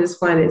time on this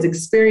planet, is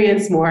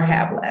experience more,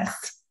 have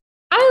less.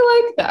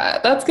 I like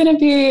that. That's going to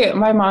be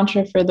my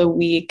mantra for the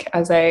week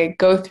as I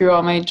go through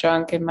all my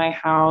junk in my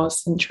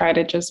house and try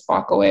to just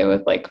walk away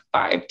with like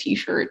 5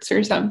 t-shirts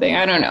or something.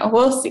 I don't know.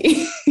 We'll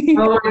see.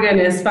 Oh my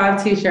goodness,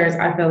 5 t-shirts.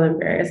 I feel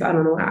embarrassed. I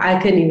don't know.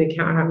 I couldn't even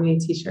count how many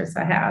t-shirts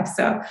I have.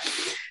 So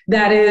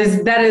that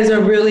is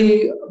a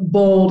really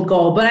bold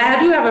goal. But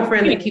I do have a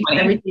friend that keeps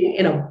everything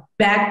in a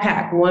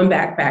backpack, one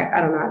backpack.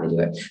 I don't know how to do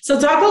it. So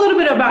talk a little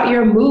bit about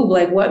your move.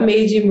 Like what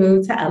made you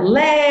move to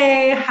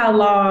LA? How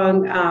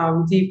long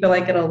do you feel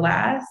like it'll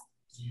last?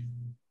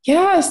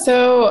 Yeah,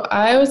 so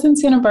I was in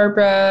Santa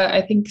Barbara,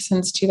 I think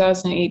since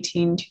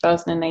 2018,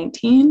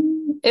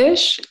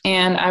 2019-ish,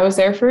 and I was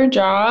there for a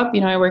job.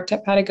 I worked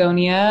at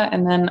Patagonia,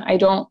 and then I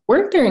don't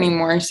work there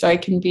anymore, so I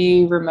can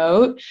be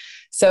remote.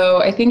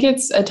 So I think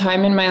it's a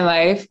time in my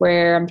life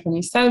where I'm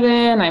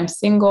 27, I'm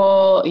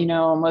single,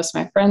 most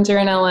of my friends are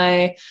in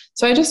LA.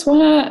 So I just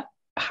want to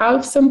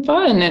have some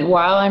fun and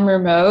while I'm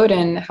remote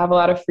and have a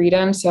lot of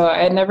freedom. So I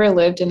had never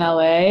lived in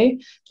LA.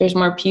 There's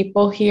more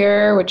people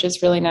here, which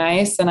is really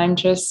nice. And I'm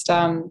just,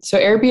 so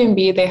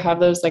Airbnb, they have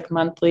those like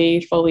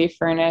monthly fully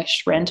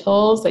furnished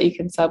rentals that you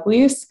can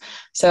sublease.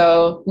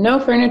 So no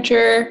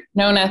furniture,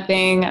 no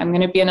nothing. I'm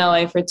going to be in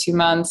LA for 2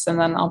 months and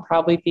then I'll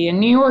probably be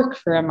in New York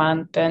for a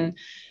month and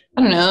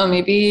I don't know,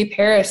 maybe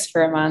Paris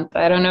for a month.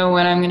 I don't know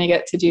when I'm going to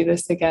get to do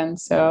this again.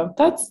 So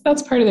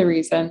that's part of the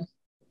reason.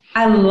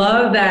 I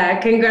love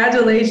that.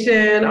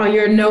 Congratulations on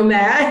your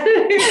nomad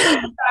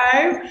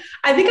time.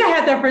 I think I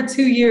had that for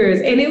 2 years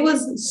and it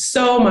was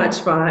so much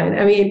fun.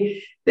 I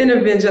mean, then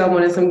eventually I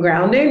wanted some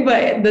grounding,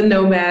 but the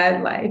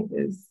nomad life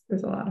is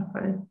a lot of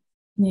fun.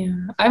 Yeah,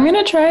 I'm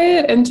going to try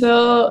it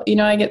until,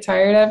 I get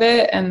tired of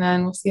it and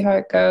then we'll see how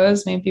it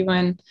goes. Maybe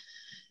when,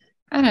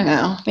 I don't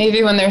know,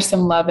 maybe when there's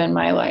some love in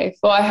my life.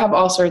 Well, I have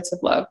all sorts of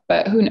love,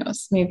 but who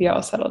knows? Maybe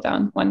I'll settle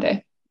down one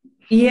day.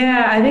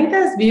 Yeah, I think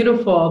that's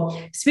beautiful.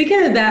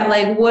 Speaking of that,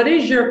 like, what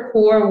is your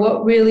core?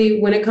 What really,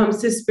 when it comes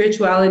to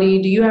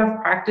spirituality, do you have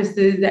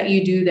practices that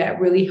you do that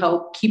really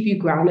help keep you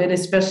grounded,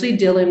 especially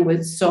dealing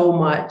with so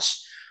much,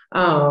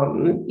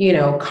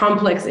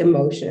 complex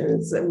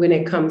emotions when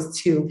it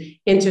comes to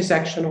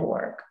intersectional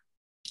work?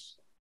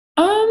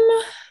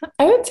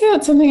 I would say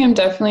that's something I'm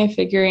definitely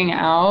figuring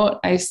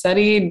out. I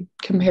studied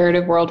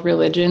comparative world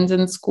religions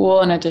in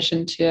school in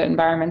addition to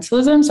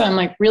environmentalism. So I'm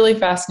like really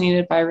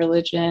fascinated by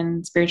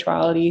religion,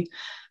 spirituality.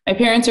 My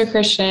parents are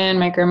Christian,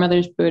 my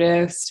grandmother's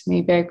Buddhist.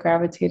 Maybe I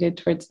gravitated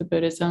towards the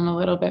Buddhism a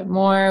little bit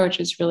more,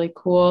 which is really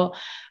cool.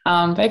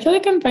 But I feel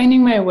like I'm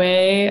finding my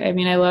way. I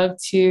mean,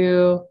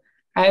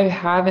 I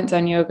haven't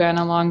done yoga in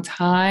a long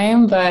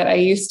time, but I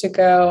used to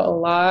go a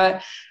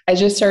lot. I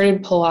just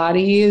started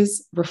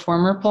Pilates,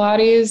 reformer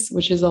Pilates,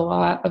 which is a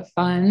lot of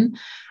fun.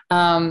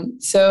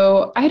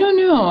 So I don't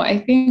know.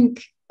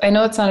 I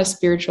know it's not a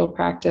spiritual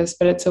practice,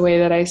 but it's a way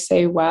that I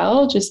say,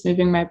 well, just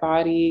moving my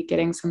body,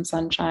 getting some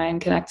sunshine,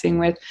 connecting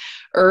with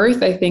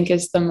earth, I think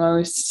is the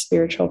most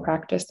spiritual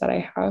practice that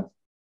I have.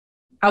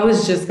 I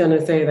was just going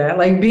to say that.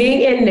 Like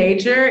being in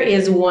nature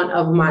is one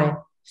of my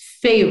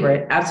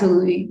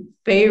absolutely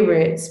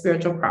favorite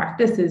spiritual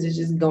practices is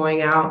just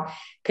going out,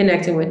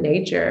 connecting with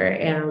nature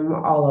and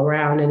all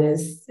around.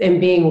 And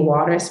being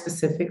water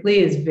specifically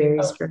is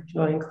very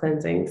spiritual and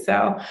cleansing.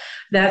 So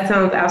that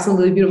sounds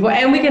absolutely beautiful.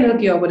 And we can hook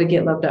you up with a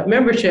Get Loved Up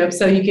membership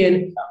so you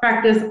can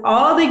practice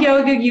all the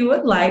yoga you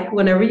would like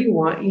whenever you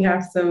want. You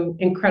have some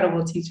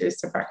incredible teachers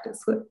to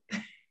practice with.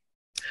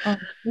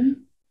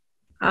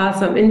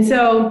 Awesome. And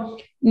so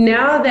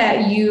now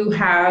that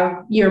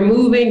you're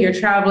moving, you're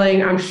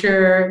traveling, I'm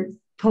sure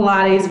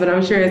Pilates, but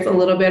I'm sure it's a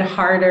little bit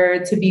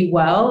harder to be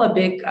well. A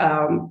big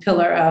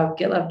pillar of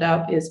Get Loved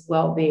Up is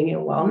well-being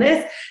and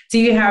wellness. Do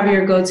you have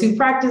your go-to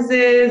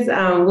practices?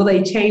 Will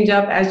they change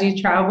up as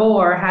you travel,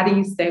 or how do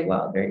you stay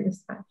well during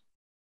this time?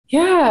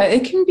 Yeah,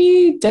 it can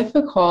be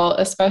difficult,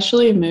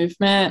 especially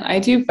movement. I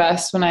do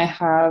best when I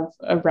have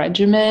a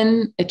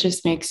regimen. It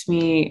just makes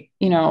me,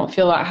 feel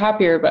a lot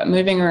happier, but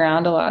moving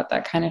around a lot,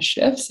 that kind of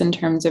shifts in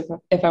terms of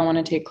if I want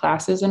to take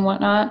classes and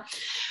whatnot.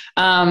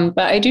 But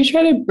I do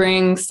try to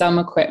bring some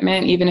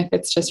equipment, even if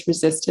it's just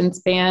resistance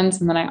bands.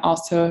 And then I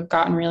also have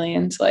gotten really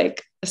into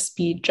like a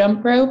speed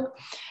jump rope.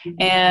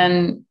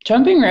 And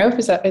jumping rope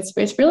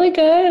it's really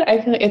good.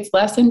 I feel like it's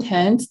less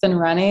intense than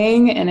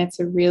running and it's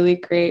a really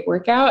great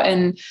workout.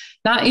 And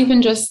not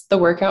even just the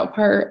workout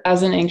part.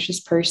 As an anxious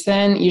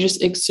person, you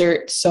just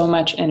exert so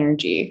much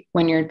energy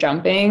when you're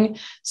jumping.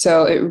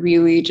 So it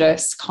really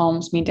just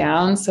calms me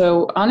down.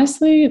 So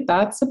honestly,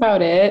 that's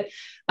about it.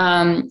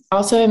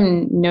 Also,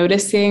 I'm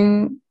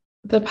noticing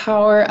the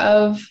power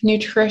of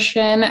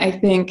nutrition. I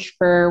think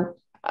for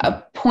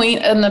a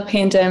point in the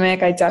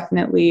pandemic, I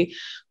definitely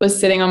was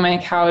sitting on my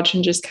couch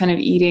and just kind of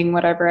eating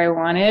whatever I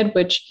wanted,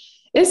 which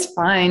is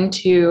fine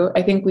too.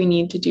 I think we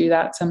need to do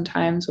that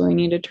sometimes when we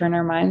need to turn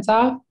our minds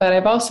off. But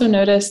I've also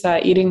noticed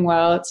that eating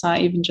well, it's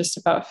not even just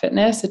about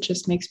fitness. It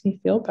just makes me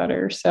feel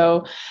better.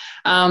 So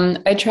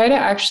I try to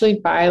actually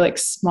buy like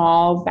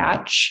small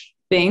batch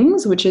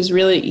things, which is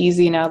really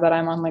easy now that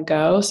I'm on the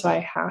go. So I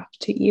have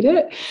to eat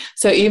it.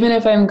 So even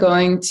if I'm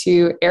going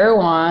to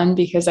Erewhon,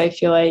 because I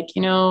feel like,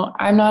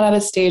 I'm not at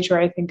a stage where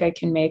I think I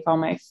can make all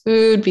my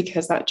food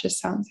because that just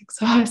sounds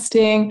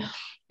exhausting.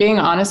 Being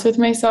honest with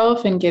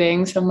myself and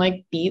getting some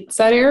like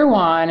beets at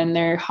Erewhon and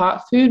their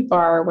hot food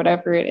bar,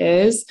 whatever it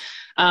is.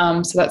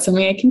 So that's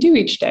something I can do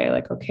each day.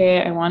 Like,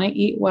 okay, I want to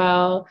eat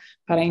well,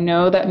 but I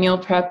know that meal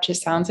prep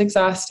just sounds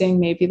exhausting.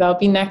 Maybe that'll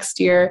be next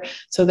year.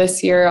 So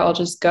this year I'll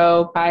just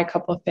go buy a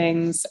couple of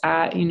things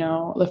at,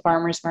 the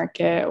farmer's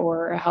market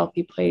or a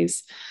healthy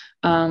place.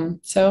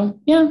 So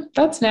yeah,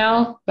 that's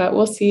now, but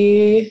we'll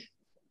see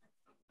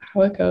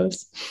how it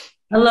goes.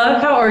 I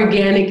love how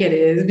organic it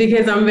is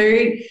because I'm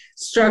very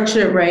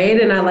structured, right?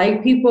 And I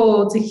like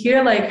people to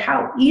hear like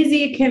how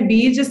easy it can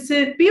be just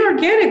to be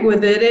organic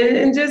with it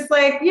and just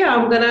like, yeah,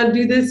 I'm going to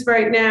do this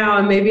right now.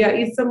 And maybe I'll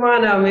eat some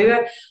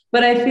mono,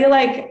 but I feel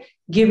like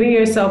giving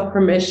yourself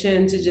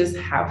permission to just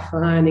have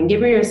fun and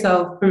giving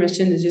yourself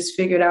permission to just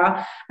figure it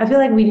out. I feel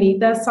like we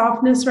need that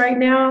softness right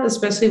now,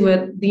 especially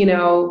with,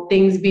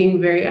 things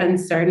being very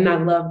uncertain. I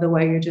love the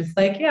way you're just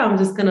like, yeah, I'm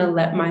just going to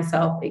let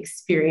myself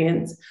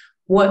experience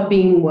what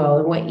being well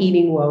and what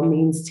eating well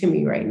means to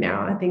me right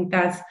now. I think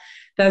that's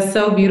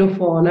so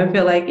beautiful. And I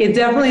feel like it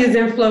definitely is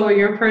in flow with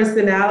your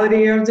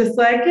personality. I'm just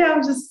like, yeah,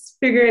 I'm just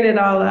figuring it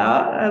all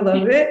out. I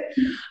love it.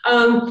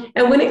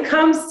 And when it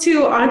comes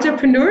to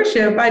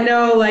entrepreneurship, I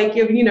know like,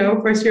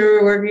 first you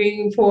were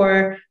working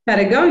for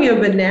Patagonia,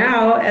 but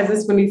now as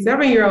a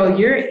 27-year-old,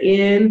 you're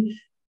in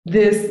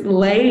this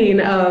lane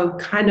of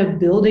kind of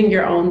building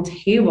your own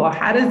table.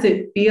 How does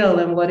it feel?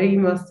 And what are you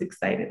most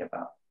excited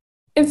about?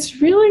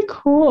 It's really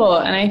cool.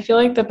 And I feel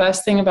like the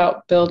best thing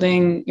about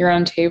building your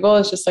own table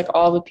is just like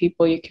all the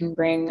people you can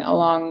bring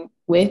along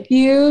with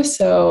you.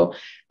 So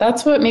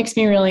that's what makes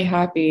me really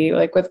happy.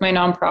 Like with my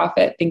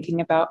nonprofit,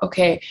 thinking about,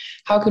 okay,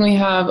 how can we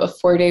have a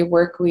 4-day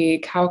work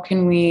week? How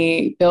can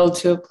we build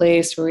to a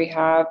place where we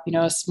have,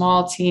 a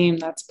small team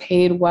that's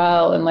paid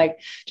well? And like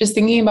just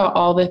thinking about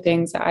all the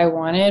things that I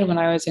wanted when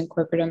I was in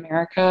corporate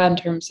America in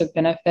terms of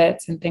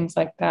benefits and things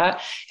like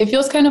that. It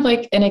feels kind of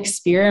like an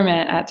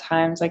experiment at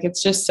times. Like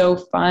it's just so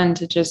fun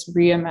to just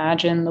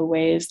reimagine the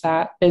ways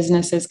that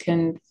businesses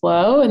can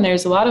flow. And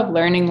there's a lot of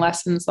learning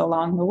lessons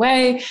along the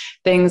way,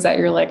 things that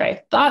you're like,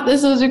 I thought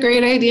this was a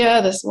great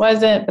idea, this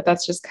wasn't, but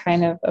that's just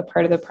kind of a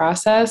part of the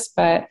process.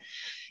 But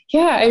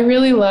yeah, I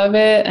really love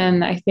it.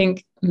 And I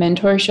think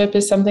mentorship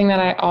is something that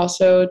I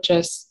also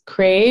just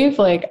crave.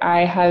 Like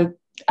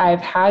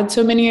I've had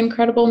so many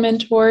incredible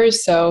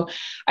mentors. So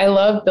I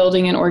love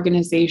building an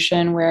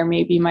organization where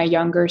maybe my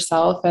younger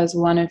self, as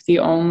one of the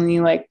only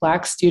like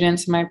Black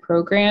students in my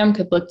program,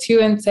 could look to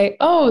and say,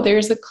 oh,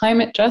 there's a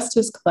climate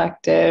justice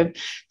collective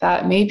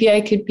that maybe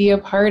I could be a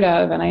part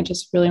of. And I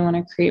just really want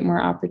to create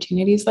more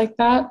opportunities like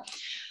that.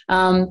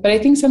 But I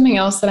think something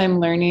else that I'm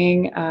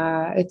learning,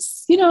 I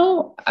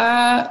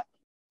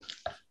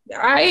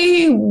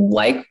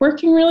like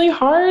working really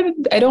hard.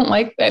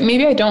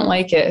 Maybe I don't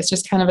like it. It's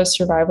just kind of a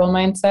survival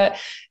mindset.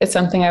 It's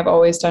something I've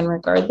always done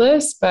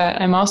regardless,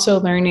 but I'm also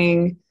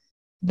learning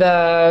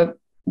the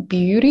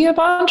beauty of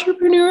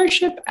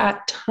entrepreneurship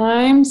at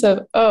times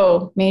of,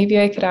 oh, maybe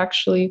I could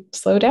actually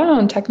slow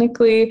down.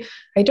 Technically,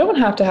 I don't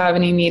have to have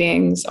any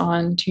meetings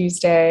on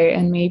Tuesday,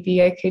 and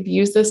maybe I could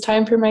use this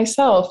time for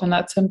myself. And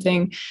that's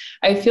something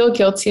I feel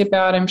guilty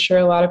about. I'm sure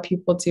a lot of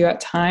people do at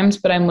times,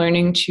 but I'm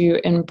learning to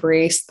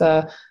embrace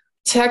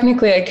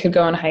technically I could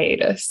go on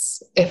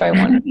hiatus if I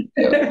wanted to.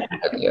 That'd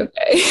be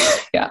okay.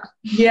 Yeah.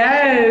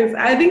 Yes.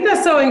 I think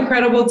that's so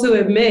incredible to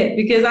admit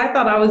because I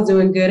thought I was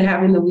doing good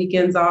having the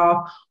weekends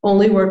off,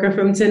 only working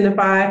from 10 to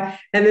 5.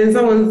 And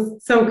then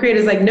some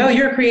creator's like, no,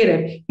 you're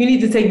creative. You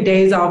need to take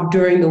days off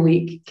during the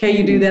week. Can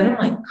you do that? I'm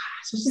like,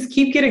 gosh, I just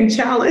keep getting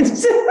challenged.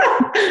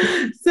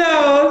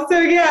 So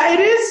yeah, it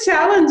is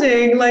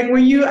challenging. Like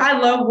I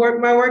love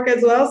my work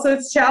as well. So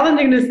it's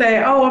challenging to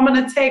say, oh, I'm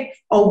going to take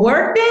a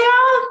work day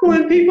off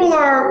when people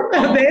are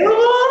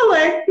available.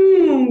 Like,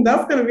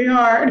 that's going to be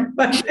hard.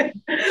 But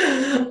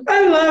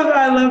I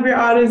love your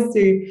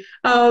honesty.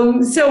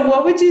 So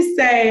what would you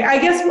say? I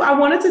guess I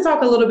wanted to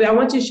talk a little bit. I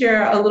want you to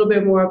share a little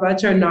bit more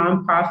about your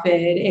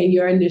nonprofit and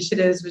your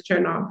initiatives with your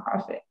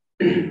nonprofit.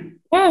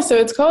 Yeah, so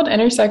it's called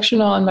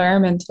Intersectional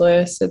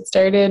Environmentalist. It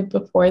started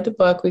before the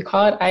book. We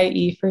call it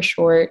IE for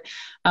short.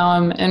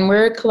 And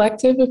we're a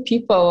collective of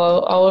people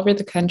all over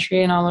the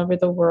country and all over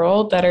the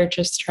world that are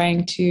just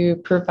trying to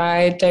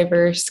provide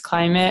diverse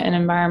climate and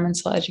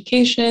environmental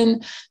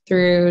education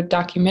through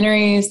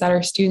documentaries that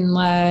are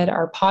student-led,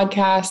 our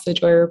podcast, The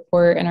Joy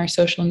Report, and our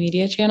social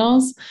media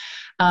channels.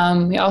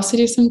 We also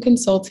do some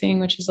consulting,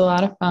 which is a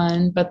lot of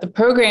fun. But the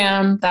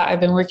program that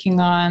I've been working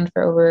on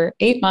for over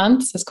 8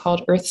 months is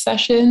called Earth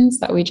Sessions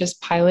that we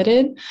just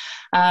piloted.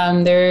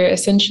 They're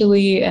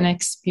essentially an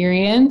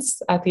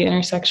experience at the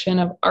intersection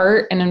of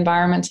art and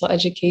environmental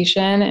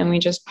education. And we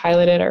just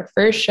piloted our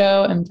first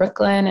show in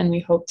Brooklyn, and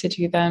we hope to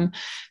do them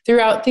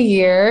throughout the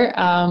year.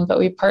 But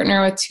we partner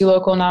with 2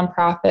 local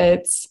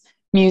nonprofits,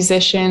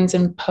 musicians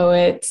and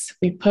poets.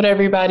 We put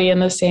everybody in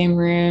the same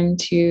room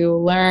to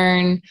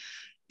learn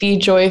be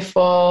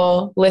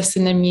joyful,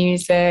 listen to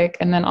music,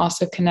 and then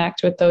also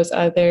connect with those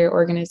other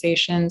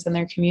organizations in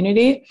their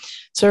community.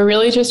 So we're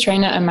really just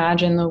trying to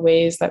imagine the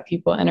ways that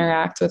people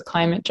interact with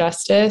climate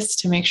justice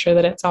to make sure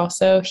that it's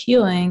also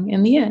healing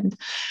in the end.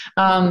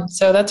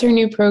 So that's our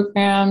new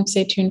program.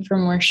 Stay tuned for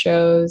more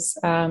shows.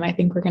 I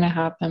think we're going to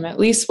have them at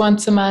least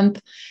once a month,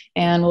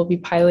 and we'll be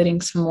piloting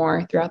some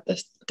more throughout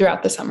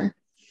the summer.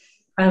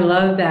 I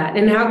love that.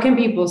 And how can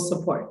people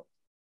support?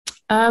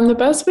 The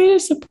best way to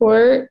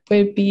support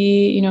would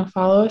be,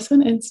 follow us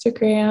on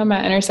Instagram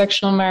at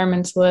Intersectional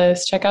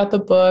Environmentalist. Check out the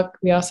book.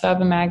 We also have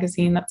a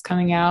magazine that's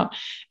coming out.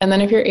 And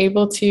then if you're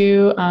able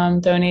to,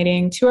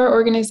 donating to our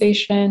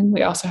organization,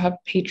 we also have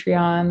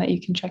Patreon that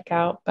you can check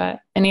out. But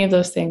any of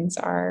those things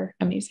are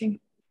amazing.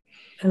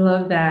 I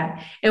love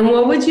that. And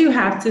what would you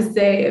have to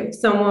say if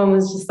someone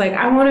was just like,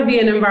 I want to be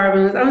an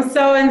environmentalist? I'm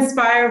so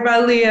inspired by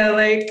Leah.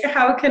 Like,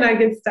 how can I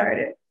get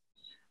started?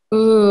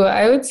 Ooh,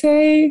 I would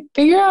say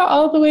figure out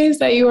all the ways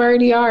that you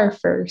already are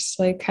first.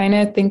 Like kind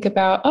of think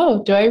about,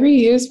 do I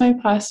reuse my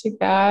plastic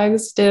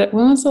bags? When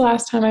was the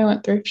last time I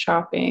went thrift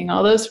shopping?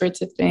 All those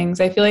sorts of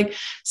things. I feel like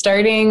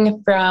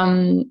starting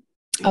from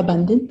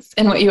abundance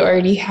and what you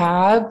already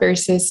have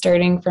versus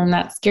starting from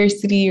that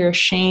scarcity or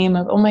shame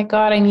of, oh my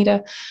God, I need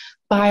to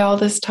buy all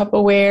this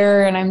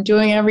Tupperware and I'm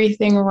doing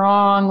everything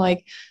wrong.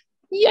 Like,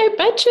 yeah, I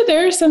bet you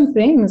there are some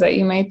things that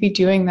you might be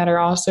doing that are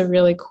also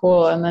really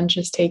cool. And then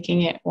just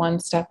taking it one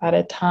step at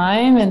a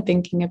time and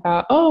thinking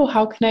about,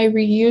 how can I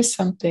reuse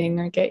something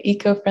or get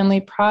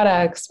eco-friendly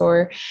products,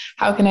 or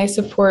how can I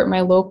support my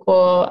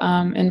local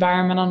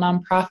environmental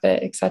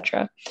nonprofit,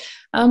 etc.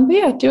 But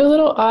yeah, do a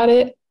little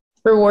audit,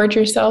 reward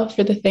yourself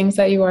for the things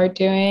that you are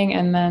doing,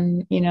 and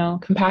then,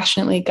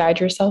 compassionately guide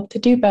yourself to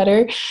do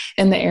better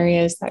in the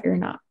areas that you're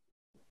not.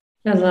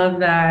 I love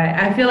that.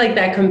 I feel like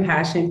that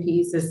compassion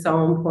piece is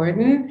so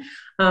important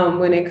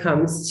when it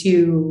comes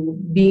to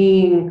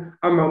being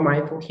a more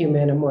mindful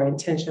human, a more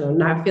intentional,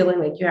 not feeling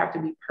like you have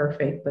to be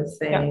perfect, but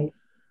saying,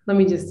 let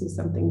me just do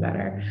something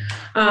better.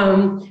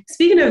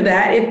 Speaking of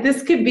that, if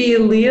this could be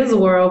Leah's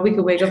world, we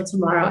could wake up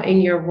tomorrow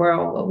in your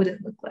world, what would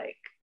it look like?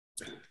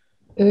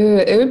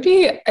 It would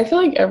be, I feel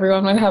like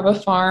everyone would have a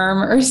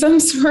farm or some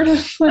sort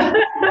of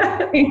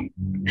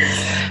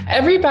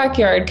every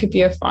backyard could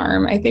be a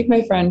farm. I think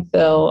my friend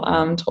Phil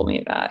told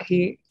me that.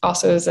 He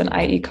also is an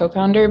IE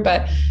co-founder.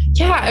 But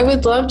yeah, I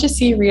would love to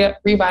see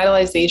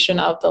revitalization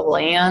of the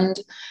land.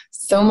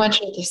 So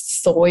much of the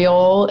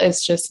soil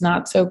is just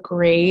not so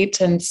great,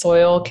 and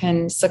soil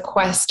can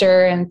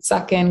sequester and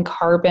suck in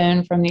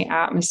carbon from the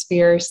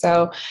atmosphere.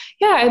 So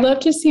yeah, I'd love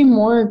to see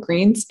more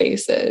green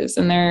spaces.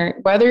 And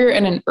whether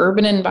in an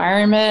urban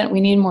environment,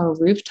 we need more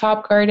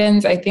rooftop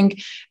gardens. I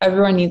think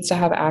everyone needs to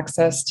have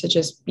access to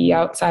just be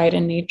outside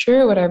in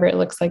nature, whatever it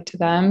looks like to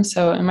them.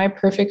 So in my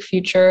perfect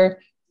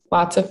future,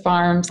 lots of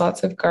farms,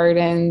 lots of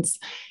gardens,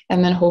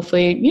 and then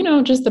hopefully,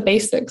 just the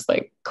basics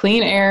like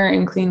clean air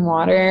and clean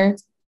water.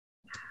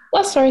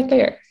 Let's start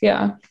there.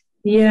 Yeah.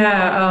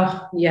 Yeah.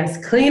 Oh,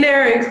 yes. Clean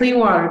air and clean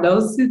water.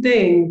 Those two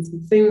things.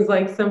 It seems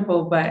like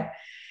simple, but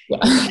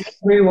if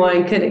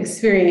everyone could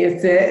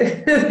experience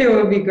it, it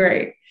would be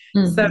great.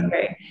 Mm-hmm. So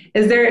great.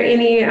 Is there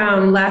any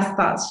last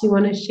thoughts you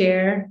want to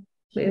share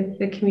with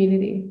the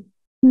community?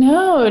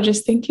 No,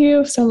 just thank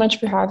you so much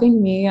for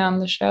having me on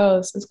the show.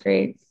 This is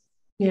great.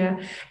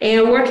 Yeah.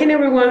 And where can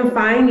everyone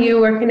find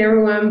you? Where can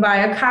everyone buy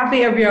a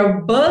copy of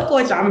your book,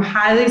 which I'm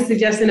highly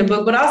suggesting a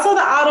book, but also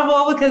the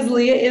Audible, because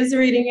Leah is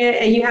reading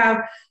it, and you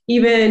have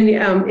even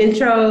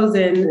intros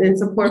and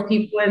support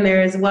people in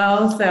there as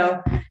well. So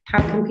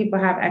how can people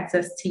have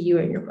access to you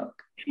and your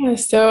book? Yeah,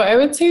 so I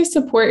would say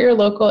support your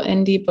local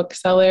indie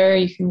bookseller.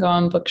 You can go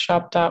on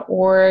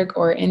bookshop.org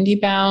or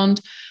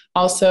IndieBound.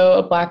 Also,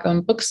 a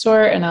Black-owned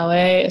bookstore in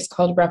LA is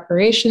called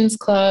Reparations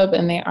Club,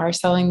 and they are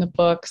selling the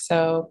book,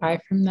 so buy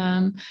from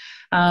them.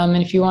 And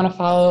if you want to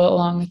follow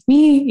along with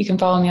me, you can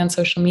follow me on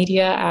social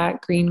media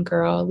at Green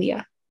Girl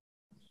Leah.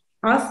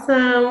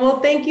 Awesome. Well,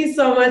 thank you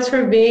so much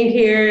for being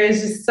here. It's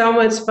just so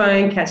much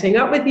fun catching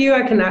up with you.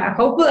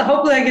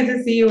 Hopefully I get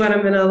to see you when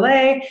I'm in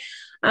LA.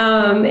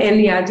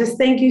 And yeah, just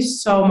thank you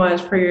so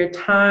much for your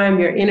time,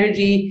 your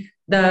energy,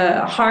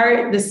 the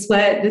heart, the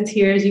sweat, the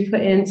tears you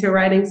put into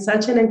writing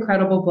such an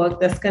incredible book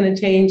that's going to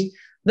change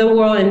the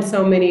world in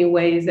so many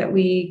ways that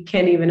we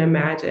can't even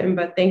imagine.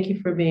 But thank you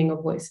for being a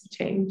voice of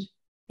change.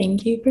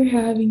 Thank you for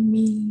having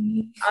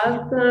me.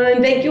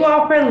 Awesome. Thank you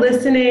all for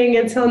listening.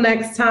 Until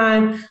next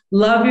time,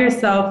 love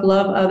yourself,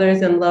 love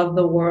others, and love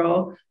the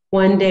world.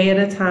 One day at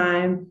a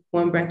time,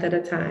 one breath at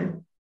a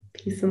time.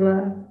 Peace and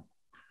love.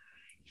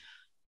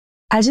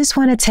 I just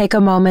want to take a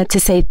moment to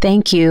say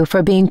thank you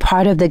for being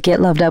part of the Get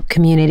Loved Up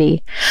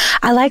community.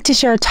 I like to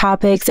share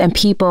topics and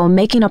people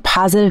making a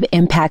positive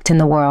impact in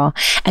the world,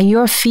 and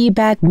your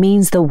feedback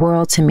means the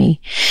world to me.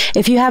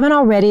 If you haven't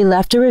already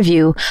left a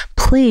review,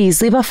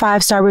 please leave a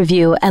 5-star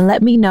review and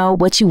let me know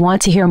what you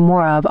want to hear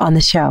more of on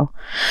the show.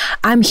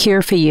 I'm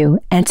here for you,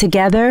 and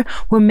together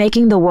we're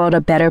making the world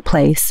a better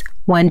place,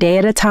 one day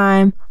at a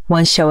time,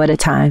 one show at a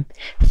time.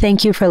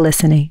 Thank you for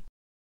listening.